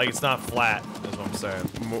it's of it. like it's not flat, is what I'm saying.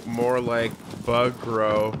 More like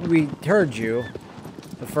Bugro. We heard you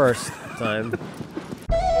the first time.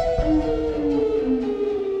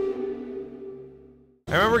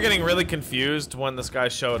 I remember getting really confused when this guy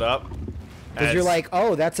showed up. Because you're like,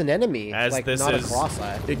 oh, that's an enemy. as like, this not is- a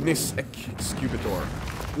Colossi. Ignis Excubator.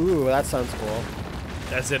 Ooh, that sounds cool.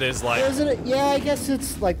 as it is like Isn't it? Yeah, I guess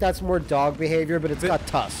it's like that's more dog behavior, but it's got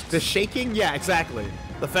tusks. The shaking? Yeah, exactly.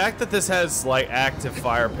 the fact that this has like active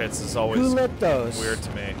fire pits is Who always lit those? weird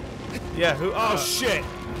to me. Yeah, who oh shit.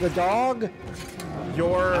 The dog?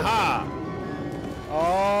 Your... Aha!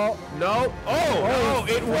 Oh, No. Oh, no,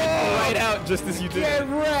 it went right out just as you did get it.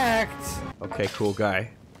 wrecked! Okay, cool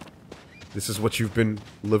guy. This is what you've been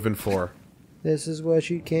living for. This is what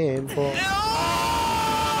she came for.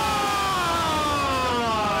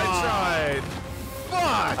 I tried.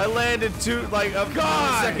 Fuck! I landed too like a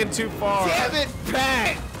second too far. Damn it,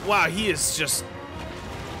 Pat! Wow, he is just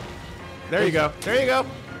There you go. There you go.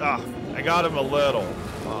 I got him a little.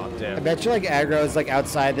 Oh I damn. bet you like Aggro is like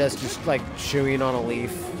outside this, just like chewing on a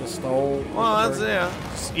leaf. Just oh. Well, that's yeah.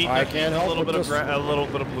 Just eating I can't help a little with bit of this. a little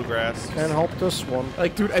bit of bluegrass. Can't help this one.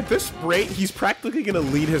 Like, dude, at this rate, he's practically gonna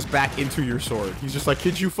lead his back into your sword. He's just like,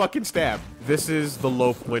 kid, you fucking stab. This is the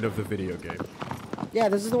low point of the video game. Yeah,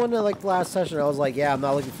 this is the one that like last session I was like, yeah, I'm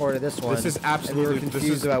not looking forward to this one. This is And we absolutely- were this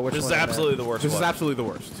confused is- about which This one. is I meant. absolutely the worst This is one. absolutely the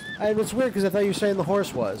worst. And it's weird because I thought you were saying the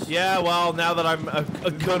horse was. Yeah, well, now that I'm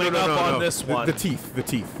coming up on this one. The teeth. The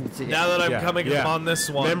teeth. Now that I'm Yeah, coming yeah. up on this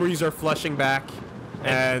one. Memories are flushing back.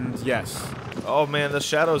 And yes. Oh man, the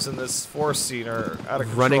shadows in this forest scene are out of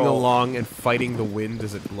control. Running along and fighting the wind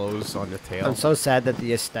as it blows on your tail. I'm so sad that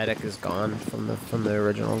the aesthetic is gone from the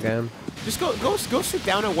original game. Just go sit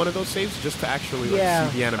down at one of those saves just to actually like, Yeah.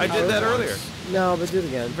 see the I animation. did that earlier. No, but do it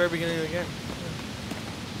again. Very beginning of the game.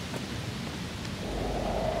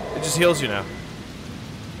 It just heals you now.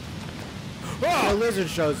 The lizard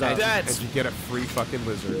shows up. That's And you get a free fucking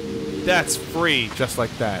lizard. that's free. Just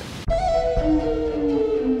like that.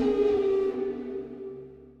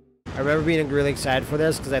 I remember being really excited for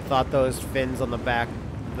this because I thought those fins on the back,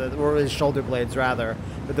 or his shoulder blades rather,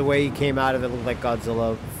 but the way he came out of it looked like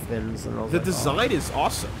Godzilla fins. And I was The like, design is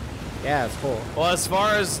awesome. oh. Yeah, it's cool. Well, as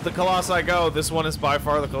far as the Colossi go, this one is by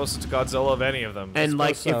far the closest to Godzilla of any of them. And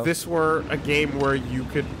like, so. if this were a game where you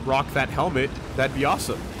could rock that helmet, that'd be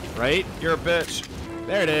awesome, right? You're a bitch.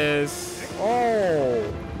 There it is.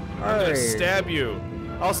 Oh, I'm gonna hey. stab you.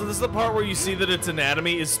 Also, this is the part where you see that its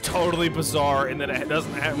anatomy is totally bizarre and that it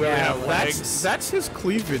doesn't have, really Yeah, have legs. That's his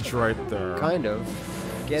cleavage right there. Kind of.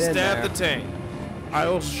 Get in Stab there. the tank. I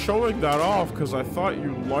was showing that off because I thought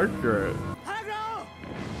you liked it.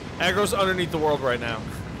 Aggro's underneath the world right now.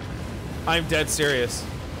 I'm dead serious.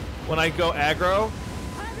 When I go aggro,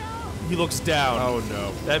 he looks down. Oh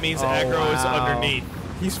no. That means Oh, aggro is wow. underneath.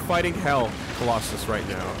 He's fighting hell, Colossus, right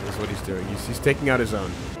now, is what he's doing. He's taking out his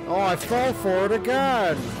own. Oh, I fell for it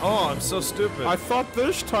again. Oh, I'm so stupid. I thought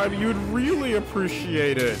this time you'd really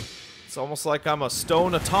appreciate it. It's almost like I'm a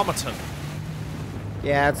stone automaton.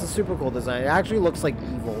 Yeah, it's a super cool design. It actually looks like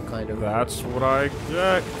evil, kind of. That's what I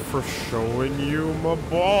get for showing you my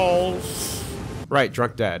balls. Right,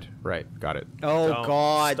 drunk dad. Right, got it. Oh, Don't.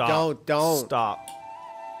 God, Stop. don't. Stop.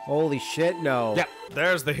 Holy shit, no. Yeah,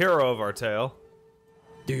 there's the hero of our tale.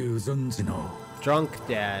 Drunk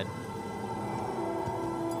dad.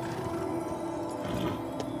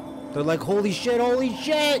 They're like, holy shit!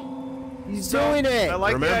 He's doing it! I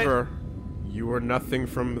like Remember, you were nothing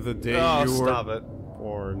from the day you were stop it.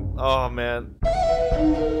 born. Oh, man.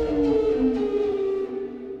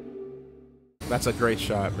 That's a great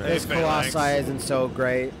shot, man. This Phalanx. Colossi isn't so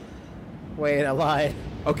great. Wait, I lied.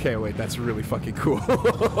 Okay, wait, that's really fucking cool.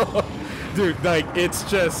 Dude, like, it's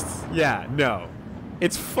just, yeah, no.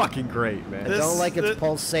 It's fucking great, man. I don't like its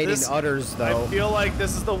pulsating udders, though. I feel like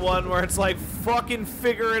this is the one where it's like, fucking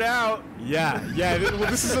figure it out. Yeah, well,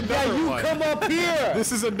 this is another one. Come up here!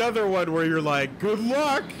 This is another one where you're like, good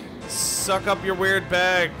luck! Suck up your weird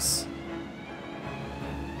bags.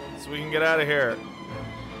 So we can get out of here.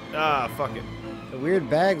 Ah, fuck it. The weird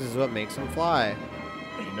bags is what makes him fly.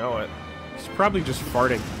 You know it. He's probably just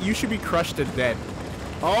farting. You should be crushed to dead.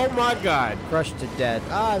 Oh my god. Crushed to dead.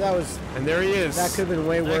 Ah, that was... And there he is. That could have been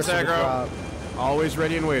way worse of a aggro. drop. Always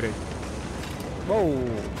ready and waiting. Whoa.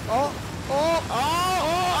 Oh!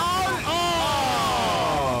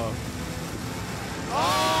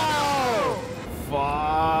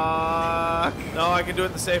 Fuck. No, I can do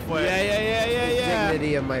it the safe way. Yeah.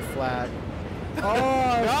 Dignity of my flat. Oh!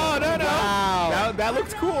 No. Wow. That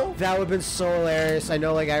looked cool. That would have been so hilarious. I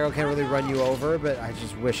know, like, aggro can't really run you over, but I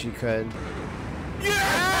just wish he could.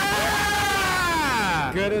 Yeah!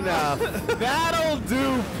 Good enough. That'll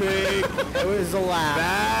do, pig. It was a laugh.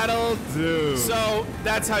 That'll do. So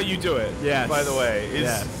that's how you do it. Yes. By the way,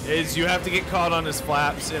 Yes. is you have to get caught on his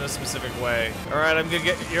flaps in a specific way. All right, I'm gonna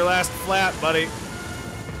get your last flap, buddy.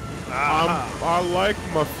 I like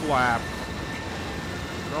my flap.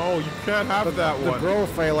 No, you can't have that The one. bro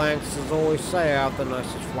phalanxes always say I have the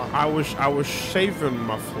nicest flap. I was shaving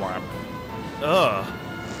my flap Ugh.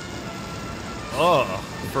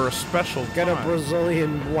 for a special Get a time.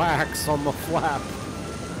 Brazilian wax on the flap.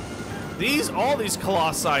 All these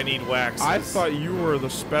colossi need waxes. I thought you were the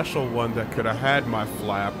special one that could have had my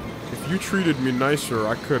flap. If you treated me nicer,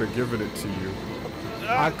 I could have given it to you.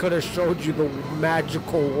 I could have showed you the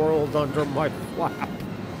magical world under my flap.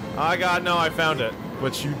 I found it.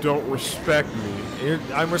 But you don't respect me.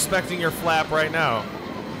 I'm respecting your flap right now.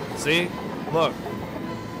 See? Look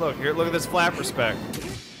here. Look at this flap respect.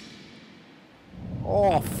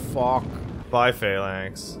 Oh, fuck. Bye,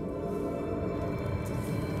 Phalanx.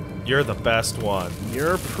 You're the best one.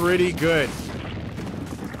 You're pretty good.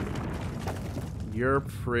 You're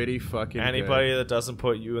pretty fucking Anybody that doesn't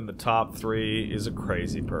put you in the top 3 is a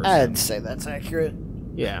crazy person. I'd say that's accurate.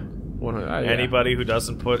 good. Yeah. Anybody who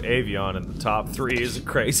doesn't put Avion in the top 3 is a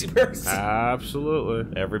crazy person.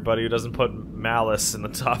 Absolutely. Everybody who doesn't put Malus in the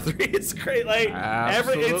top 3 is great. Like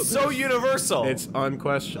Absolutely. it's so universal. It's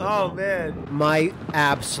unquestionable. Oh man. My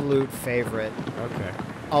absolute favorite Okay.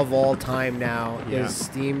 of all time now Yeah. is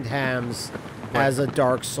steamed hams as a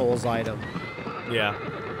Dark Souls item. Yeah.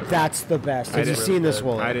 That's the best. Have you didn't- seen this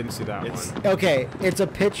one? I didn't see that It's one. Okay, it's a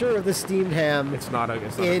picture of the steamed ham It's not a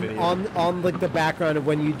in video. on like the background of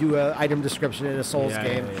when you do a item description in a Souls Yeah,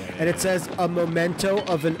 game, yeah, and it says a memento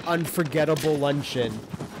of an unforgettable luncheon,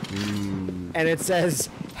 and it says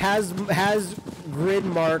has grid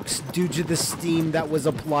marks due to the steam that was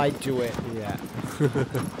applied to it. Yeah.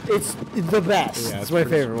 It's the best. Yeah, it's my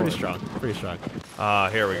favorite pretty one. strong. Pretty strong.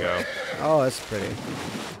 here we go. Oh, that's pretty.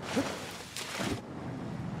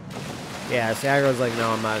 Yeah, see, I was like, no,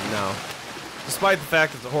 I'm not, no. Despite the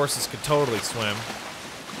fact that the horses could totally swim.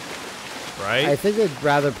 Right? I think I'd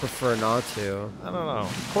rather prefer not to. I don't know.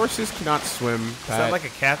 Horses cannot swim. Is that like a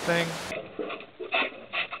cat thing?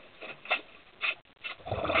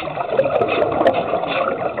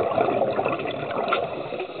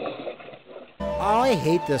 Oh, I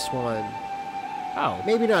hate this one. Oh.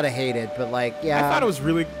 Maybe not I hate it, but like, yeah. I thought it was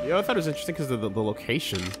really. I thought it was interesting because of the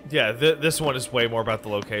location. Yeah, this one is way more about the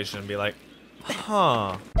location and be like,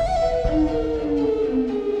 huh.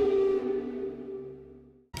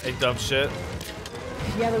 Hey, dumb shit.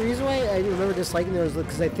 Yeah, the reason why I remember disliking there was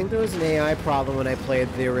because I think there was an AI problem when I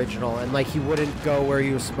played the original, and like he wouldn't go where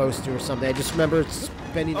he was supposed to or something. I just remember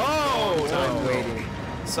spending a long time waiting.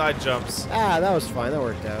 Side jumps. Ah, that was fine. That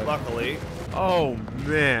worked out. Luckily. Oh,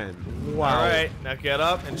 man. Wow. All right, now get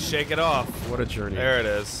up and shake it off. What a journey. There it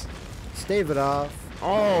is. Stave it off.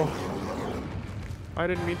 Oh. I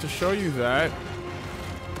didn't mean to show you that.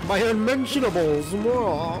 My unmentionables.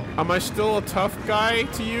 Whoa. Am I still a tough guy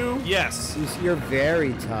to you? Yes. You're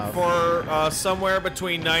very tough. For somewhere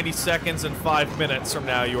between 90 seconds and 5 minutes from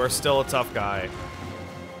now, you are still a tough guy.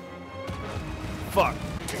 Fuck.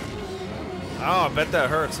 Oh, I bet that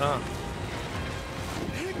hurts, huh?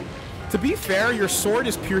 To be fair, your sword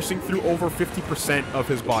is piercing through over 50% of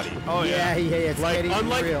his body. Oh, yeah. Yeah, it's Like, getting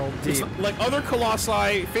unlike real deep. like other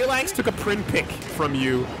Colossi, Phalanx took a prin pick from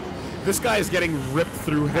you. This guy is getting ripped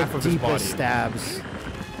through half of his body. Deepest stabs.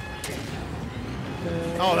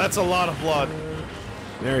 Oh, that's a lot of blood.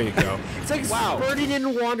 There you go. It's like spurting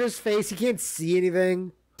in Wander's face. He can't see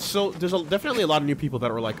anything. So there's definitely a lot of new people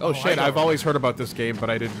that were like, "Oh shit, I've always heard about this game, but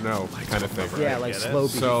I didn't know," kind of thing. Yeah, like slow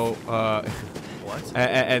beat. So, What?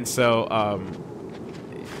 and so,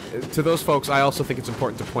 to those folks, I also think it's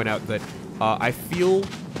important to point out that I feel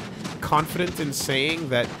confident in saying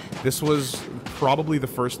that this was probably the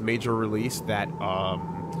first major release that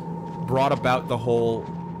brought about the whole,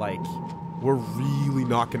 like, we're really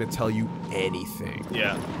not going to tell you anything.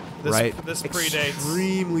 Yeah. This predates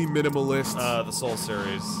extremely minimalist. the Soul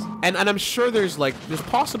series. And I'm sure there's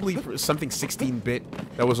possibly something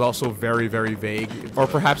 16-bit that was also very, very vague, or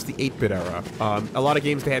perhaps the 8-bit era. A lot of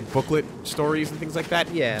games, they had booklet stories and things like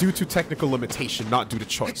that, due to technical limitation, not due to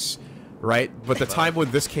choice, right? But the time when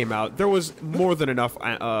this came out, there was more than enough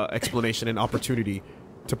explanation and opportunity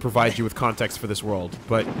to provide you with context for this world,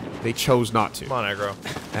 but they chose not to. Come on, Aggro.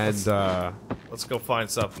 And let's go find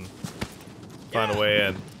something. Find a way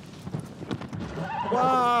in.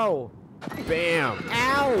 Whoa! Bam!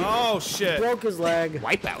 Ow! Oh shit! Broke his leg.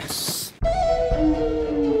 Wipeouts.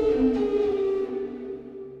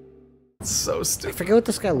 So I stupid. forget what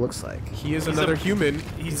this guy looks like. He is another human,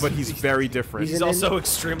 but he's very different. He's also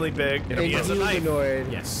extremely big, and he has a knife.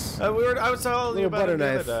 Humanoid. Yes. I was telling you Little about it the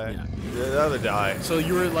butter other knife. day. The other die. So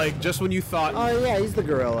you were like, just when you thought, Oh yeah, he's the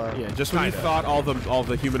gorilla. yeah, just when you thought all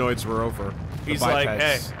the humanoids were over, the He's like,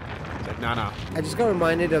 bipeds, he's like, nah. I just got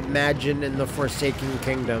reminded of Magin in the Forsaken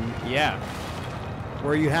Kingdom, Yeah.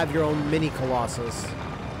 where you have your own mini Colossus.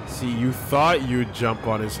 See, you thought you'd jump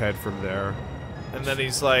on his head from there. And then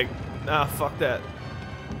he's like, nah, fuck that.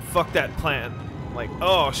 Fuck that plan. I'm like,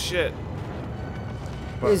 oh shit.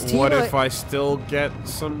 But Is what Tina- if I still get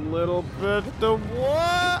some little bit of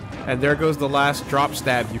what? And there goes the last drop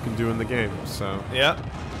stab you can do in the game, so. Yeah.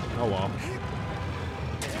 Oh well.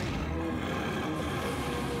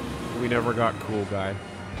 We never got cool guy.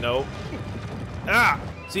 Nope. Ah!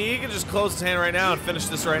 See, he can just close his hand right now and finish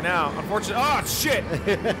this right now. Unfortunately. Oh, shit!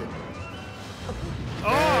 Very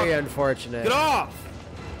Oh! unfortunate. Get off!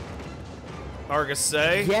 Argus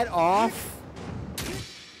say. Get off.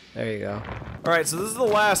 There you go. Alright, so this is the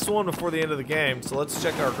last one before the end of the game, so let's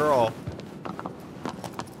check our girl.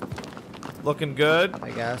 Looking good?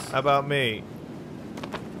 I guess. How about me?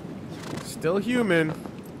 Still human.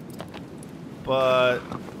 But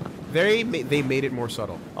They made it more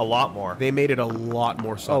subtle. a lot more. They made it a lot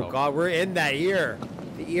more subtle. Oh god, we're in that ear.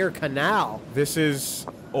 The ear canal. This is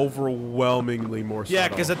overwhelmingly more subtle. Yeah,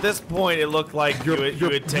 because at this point it looked like you had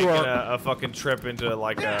taken you're- a fucking trip into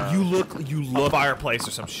like a you look fireplace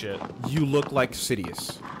or some shit. You look like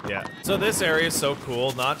Sidious. Yeah. So this area is so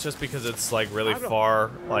cool, not just because it's like really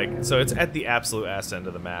far, like so it's at the absolute ass end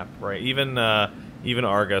of the map, right? Even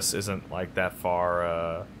Argus isn't like that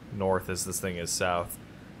far north as this thing is south.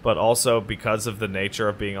 But also because of the nature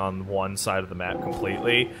of being on one side of the map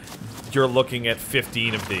completely, you're looking at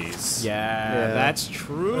 15 of these. Yeah, that's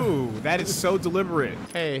true. That is so deliberate.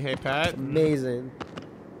 Hey, Pat. Amazing.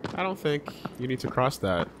 I don't think you need to cross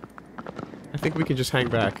that. I think we can just hang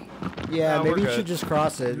back. Yeah, No, maybe we're you good. should just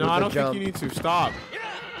cross it. No, with I a don't jump. think you need to. Stop.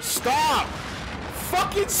 Stop!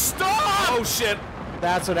 Fucking stop! Oh shit!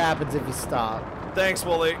 That's what happens if you stop. Thanks,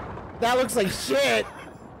 Wooly. That looks like shit.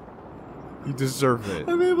 You deserve it.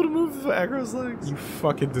 I'm able to move Aggro's legs. You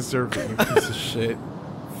fucking deserve it, you piece of shit.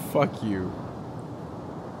 Fuck you.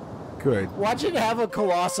 Good. Watch it have a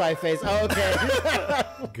Colossi face. Oh, okay.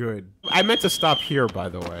 Good. I meant to stop here, by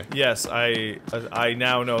the way. Yes, I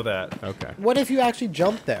now know that. Okay. What if you actually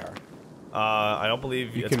jump there? I don't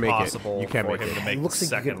believe You it's can make it. possible You can't for make him it. to make It looks the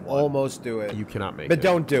like you second can one. almost do it. You cannot make But it.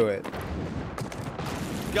 don't do it.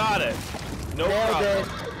 Got it. No Nailed problem. it.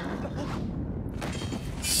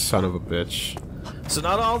 Son of a bitch. So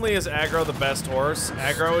not only is Aggro the best horse,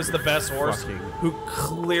 Aggro is the best horse Fucking- who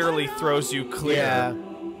clearly throws you clear. Yeah.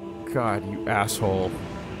 God, you asshole.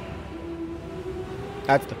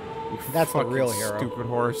 That's the You That's the fucking real hero. Stupid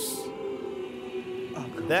horse.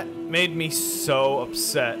 That made me so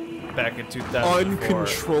upset back in 2004.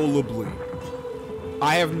 Uncontrollably.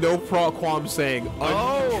 I have no qualm saying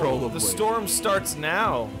uncontrollably. Oh, the storm starts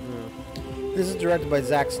now. This is directed by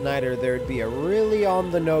Zack Snyder. There'd be a really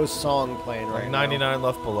on-the-nose song playing right now. 99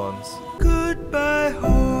 left balloons. Goodbye,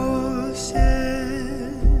 horses.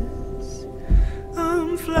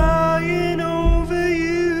 I'm flying over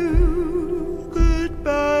you.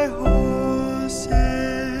 Goodbye, horses.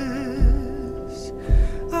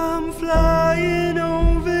 I'm flying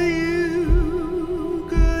over you.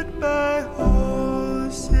 Goodbye,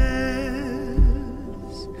 horses.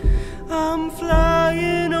 I'm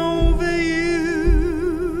flying over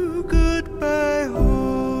you. Goodbye,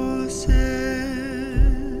 horses.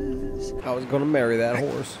 I was gonna marry that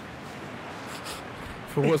horse.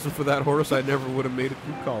 If it wasn't for that horse, I never would have made it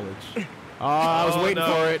through college. I was waiting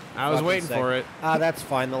for it. I was waiting for it. That's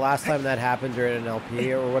fine. The last time that happened during an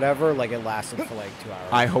LP or whatever, like, it lasted for like 2 hours.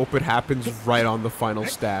 I hope it happens right on the final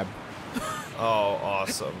stab. Oh,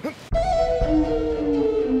 awesome.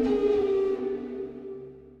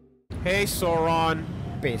 Hey, Sauron.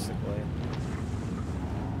 Basically.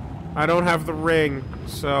 I don't have the ring,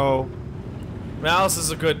 so... Malus is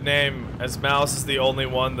a good name, as Malus is the only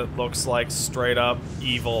one that looks like straight up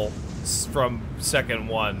evil from second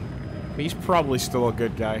one. He's probably still a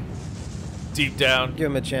good guy. Deep down. Give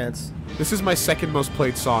him a chance. This is my second most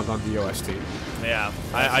played song on the OST. Yeah,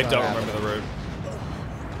 I don't remember the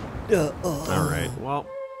route. Alright, well...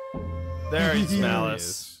 There he's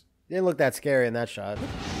Malus. Didn't look that scary in that shot.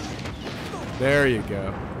 There you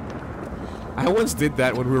go. I once did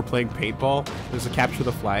that when we were playing paintball. There's a capture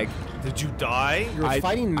the flag. Did you die? You were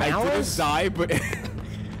fighting Malus? I didn't die, but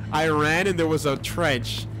I ran and there was a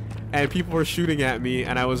trench, and people were shooting at me,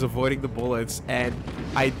 and I was avoiding the bullets, and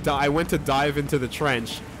I went to dive into the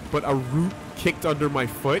trench, but a root kicked under my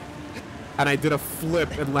foot, and I did a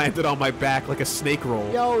flip and landed on my back like a snake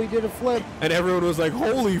roll. Yo, he did a flip. And everyone was like,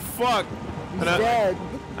 "Holy fuck!" He's dead.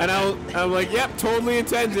 And I'm like, "Yep, totally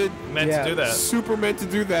intended." Meant to do that. Super meant to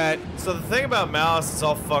do that. So the thing about Malus that's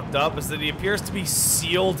all fucked up is that he appears to be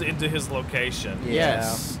sealed into his location. Yeah.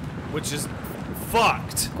 Yes. Which is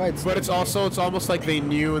fucked. But it's almost like they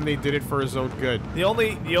knew and they did it for his own good. The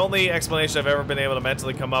only explanation I've ever been able to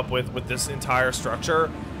mentally come up with this entire structure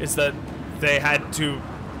is that they had to,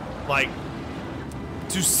 like,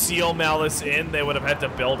 to seal Malus in, they would have had to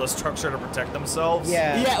build a structure to protect themselves.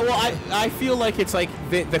 Yeah. Yeah, well, I feel like it's like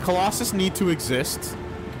the Colossus need to exist,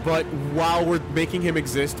 but while we're making him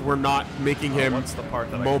exist, we're not making him what's the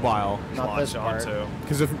part that mobile. Not this part.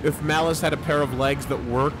 Because if Malus had a pair of legs that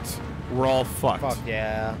worked, we're all fucked. Fuck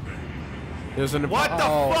yeah. There's an What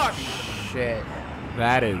the fuck? Shit.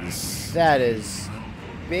 That is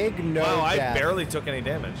big no Wow, I death. barely took any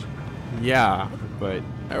damage. yeah, but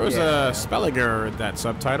there was a spelling error in that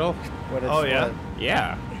subtitle. Oh yeah.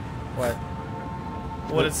 Yeah. What?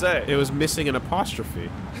 What did it say? It was missing an apostrophe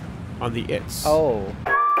on the it's. Oh.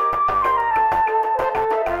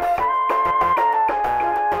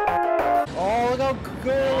 Oh, look how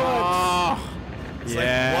good it looks. Oh, It's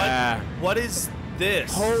yeah. like, what is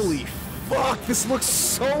this? Holy fuck, this looks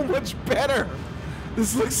so much better.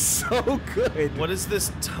 This looks so good. What is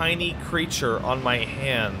this tiny creature on my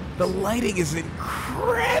hand? The lighting is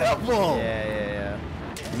incredible. Yeah.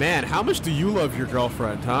 Man, how much do you love your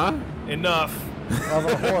girlfriend, huh? Enough. Love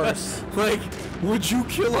a horse. Like, would you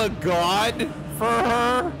kill a god for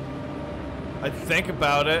her? I'd think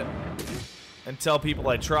about it and tell people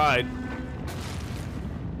I tried.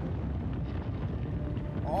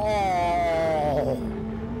 Oh.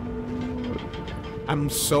 I'm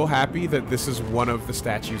so happy that this is one of the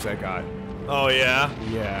statues I got. Oh yeah?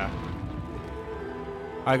 Yeah.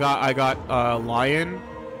 I got Lion,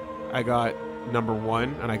 I got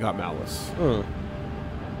 #1, and I got Malus.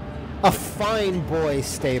 A fine boy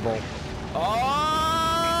stable.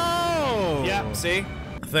 Oh! Yeah, see?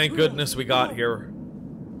 Thank goodness we got here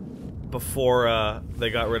before they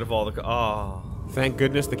got rid of all the... Oh. Thank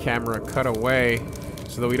goodness the camera cut away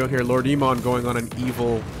so that we don't hear Lord Emon going on an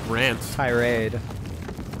evil rant Tirade.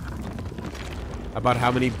 about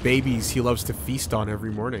how many babies he loves to feast on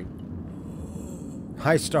every morning.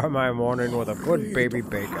 I start my morning with a good baby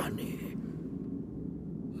bacon.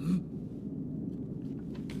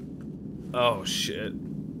 Oh shit.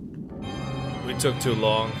 We took too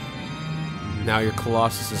long. Now your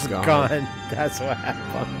Colossus is gone. Gone. That's what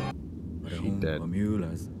happened. He dead.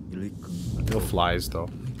 No flies though.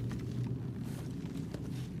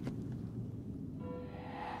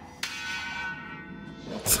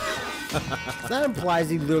 That implies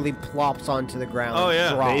he literally plops onto the ground. Oh, and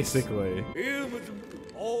yeah. drops. Basically.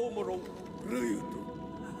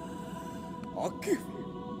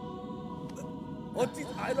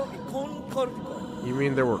 You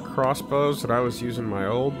mean there were crossbows and I was using my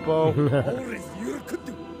old bow?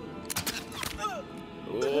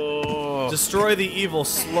 Destroy the evil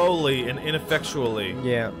slowly and ineffectually.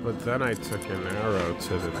 Yeah. But then I took an arrow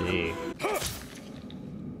to the knee.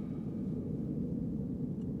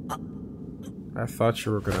 I thought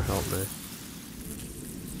you were gonna help me.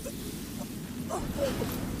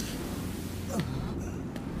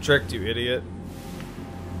 Tricked you, idiot.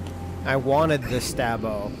 I wanted the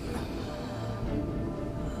stabbo.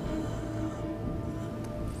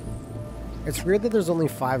 It's weird that there's only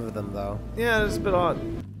 5 of them, though. Yeah, it's a bit odd.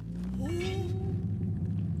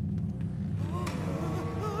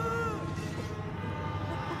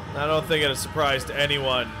 I don't think it is a surprise to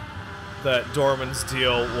anyone that Dorman's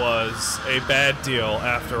deal was a bad deal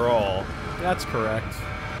after all. That's correct.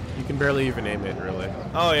 You can barely even aim it, really.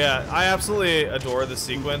 Oh yeah, I absolutely adore the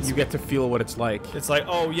sequence. You get to feel what it's like. It's like,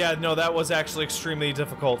 oh yeah, no, that was actually extremely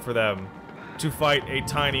difficult for them to fight a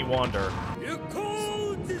tiny wander.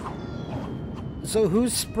 So who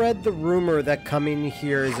spread the rumor that coming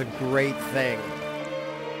here is a great thing?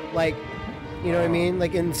 Like, you know what I mean?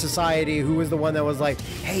 Like in society, who was the one that was like,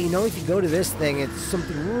 hey, you know, if you go to this thing, it's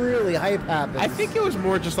something really hype happens. I think it was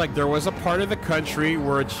more just like there was a part of the country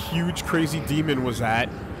where a huge crazy demon was at,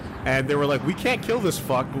 and they were like, we can't kill this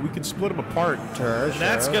fuck, but we can split him apart. Sure.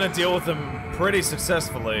 That's gonna deal with him pretty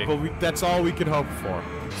successfully. But that's all we could hope for.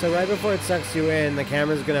 So right before it sucks you in, the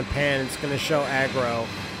camera's gonna pan, it's gonna show aggro.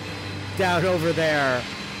 Down over there.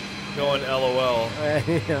 Going LOL.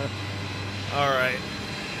 Yeah. Alright.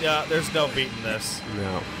 Yeah, there's no beating this.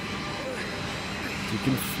 No.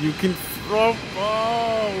 You can throw.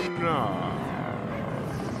 Oh no.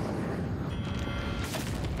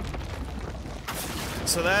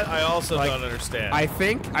 So that I also don't understand. I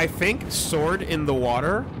think sword in the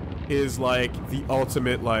water is like the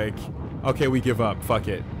ultimate like, okay, we give up. Fuck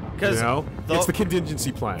it. You know? It's the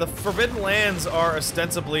contingency plan. The Forbidden Lands are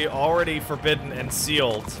ostensibly already forbidden and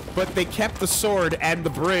sealed. But they kept the sword and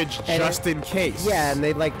the bridge just in case. Yeah, and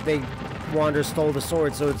they Wander stole the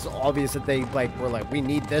sword, so it's obvious that they were like, we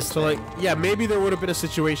need this. So like, yeah, maybe there would have been a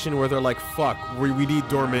situation where they're like, fuck, we need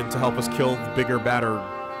Dorman to help us kill the bigger, badder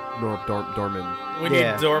Dorman. We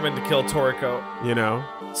need Dorman to kill Toriko. You know?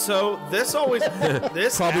 So this always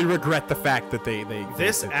this probably regret the fact that they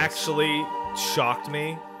this actually shocked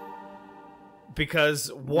me. Because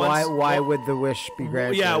once why would the wish be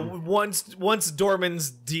granted? Yeah, once Dorman's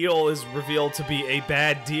deal is revealed to be a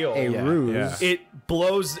bad deal, a ruse, it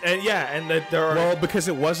blows. And that there are because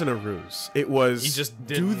it wasn't a ruse. It was he just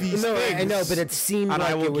do these things. I know, but it seemed and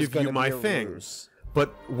like I will it was give you my thing. Ruse.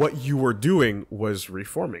 But what you were doing was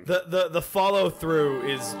reforming. The follow through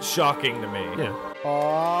is shocking to me. Yeah.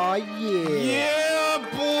 Oh yeah. Yeah,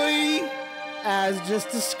 boy. As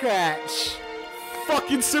just a scratch.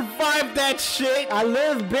 Fucking survived that shit. I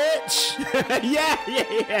live, bitch.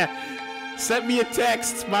 yeah. Sent me a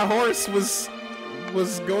text. My horse was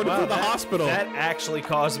going to the hospital. That actually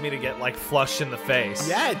caused me to get flushed in the face.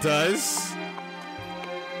 Yeah, it does.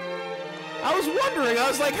 I was wondering. I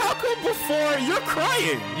was like, how come before you're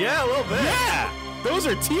crying? Yeah, a little bit. Yeah, those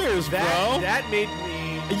are tears, bro. That made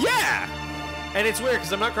me. Yeah. And it's weird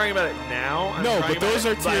because I'm not crying about it now. No, but those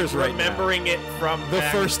are tears right now. Remembering it from the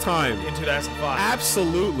first time in 2005.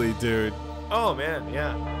 Absolutely, dude. Oh man,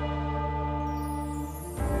 yeah.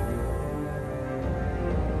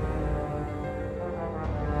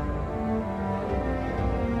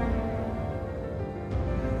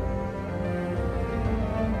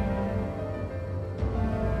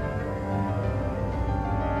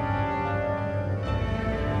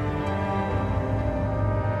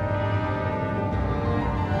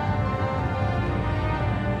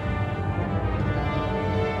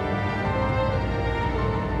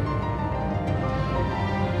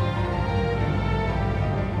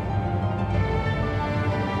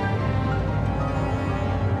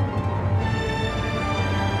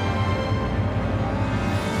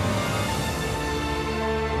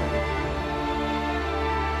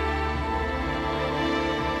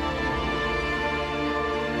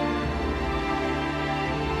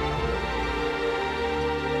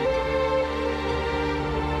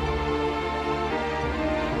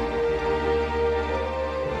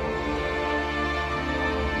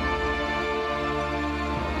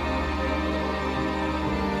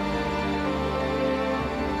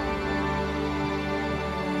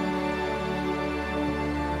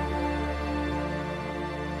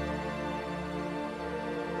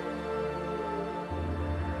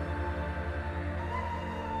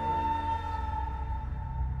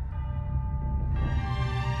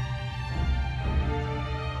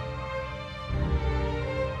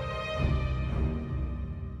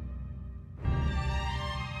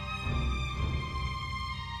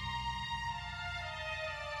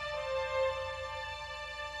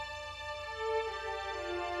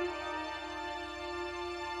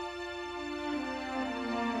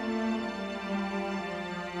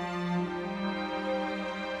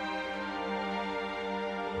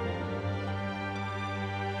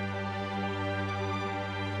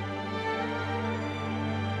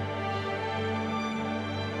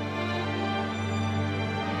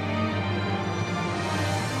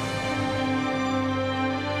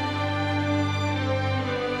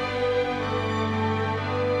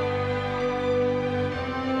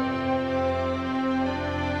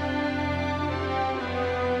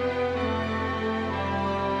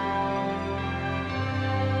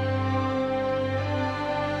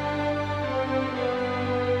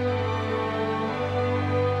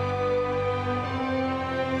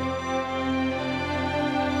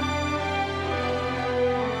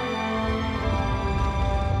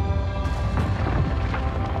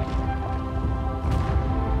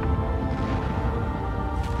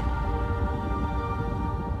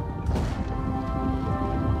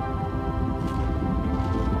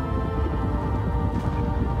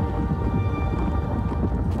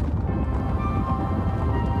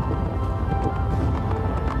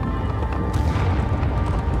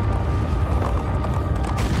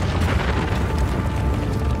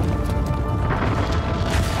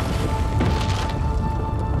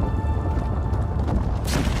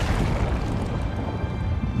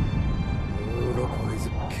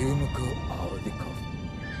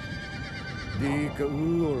 Dika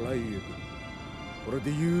Uolaiv. Or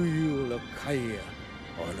the you la Kaya.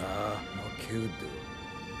 Ona Makudu.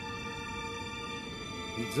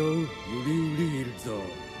 Izo Yuri Rilzo.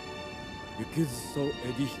 Yukizo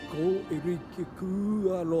Ediko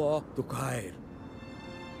Erikiku Aloa to Kair.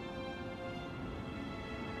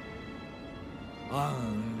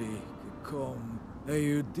 Anli come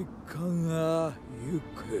Ayudikanga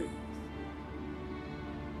Yuke.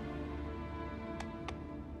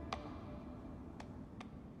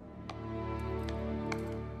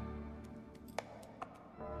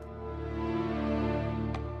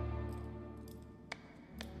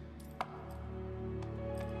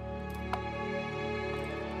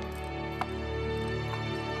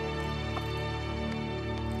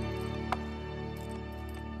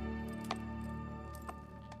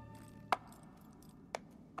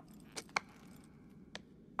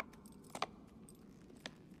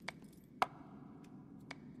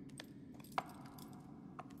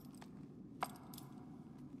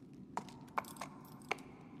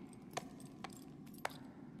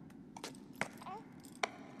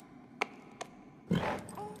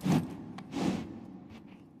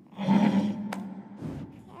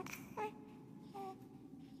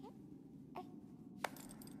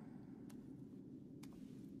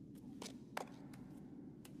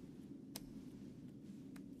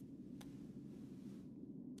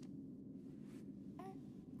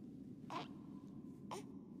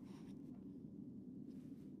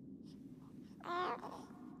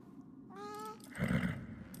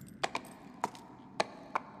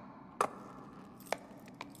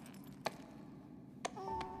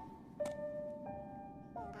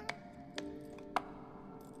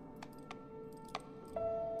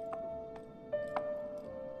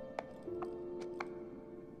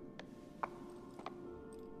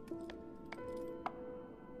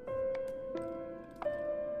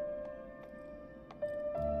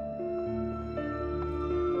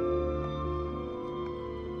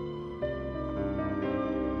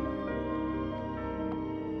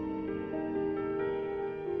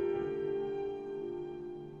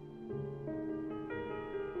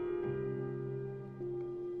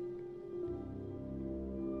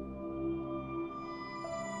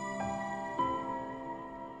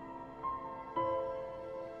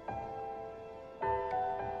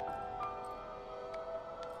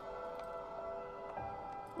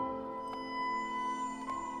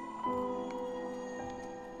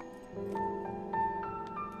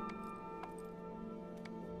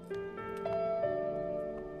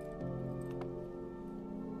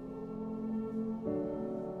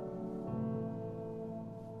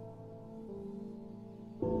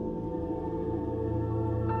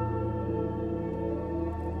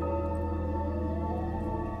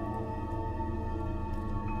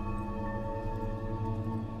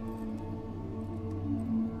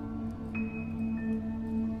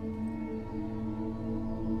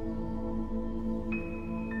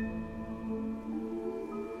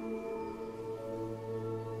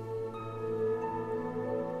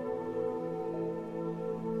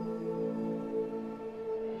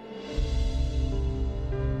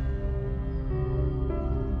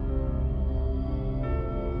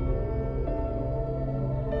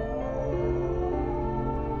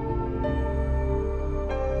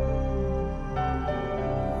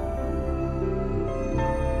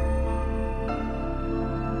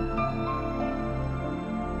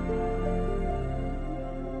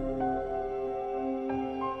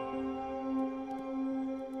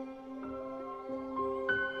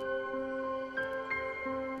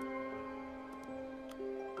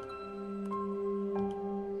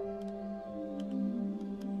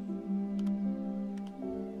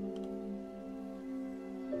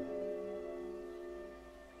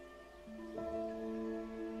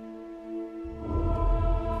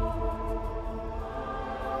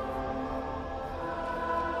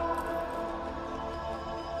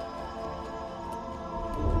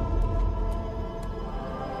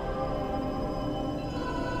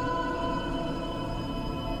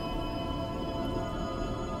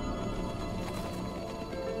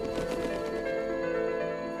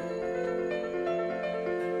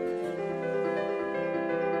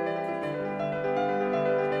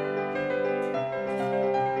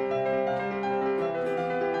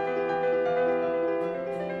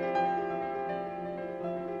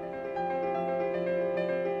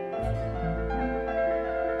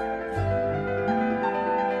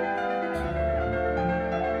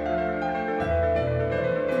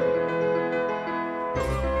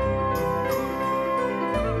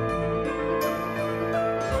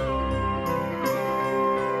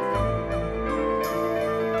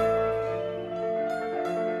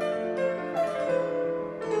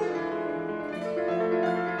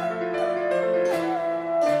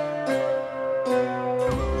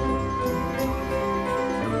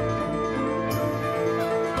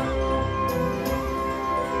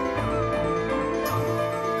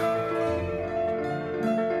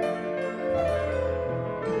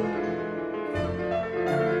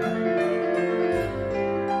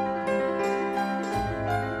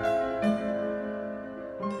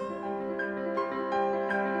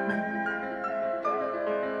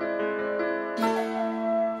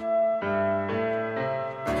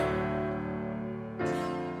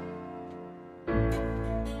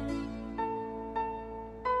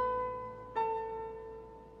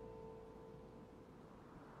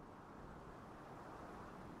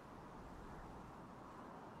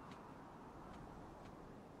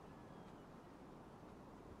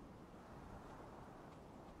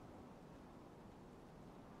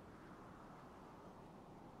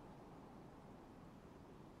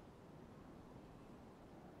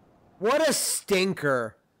 What a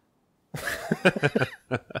stinker.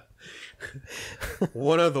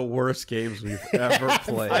 One of the worst games we've ever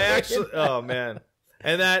played. I actually, oh man.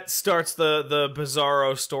 And that starts the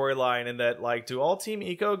Bizarro storyline in that, like, do all Team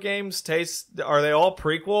Eco games are they all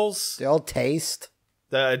prequels? They all taste?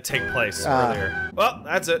 That take place earlier. Well,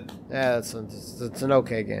 that's it. Yeah, it's an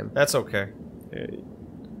okay game. That's okay.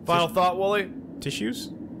 Final thought, Wooly? Tissues?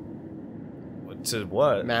 To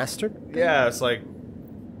what? Master? Yeah, it's like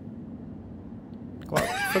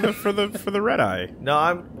for the red eye. No,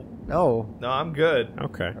 I'm good.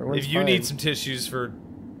 Okay. Everyone's if you fine. need some tissues for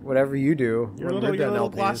whatever you do, you're a little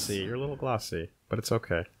glossy. You're a little glossy, but it's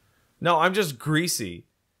okay. No, I'm just greasy.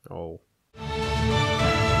 Oh.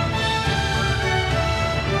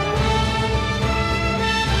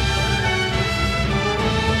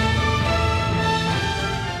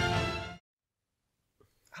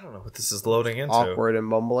 I don't know what this is loading into. Awkward and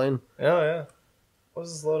mumbling. Oh yeah. What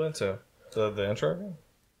does this load into? The intro again?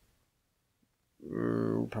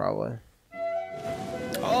 Probably.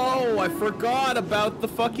 Oh, I forgot about the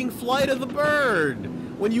fucking flight of the bird.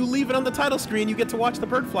 When you leave it on the title screen, you get to watch the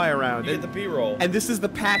bird fly around. You get the B-roll. And this is the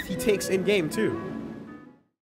path he takes in game too.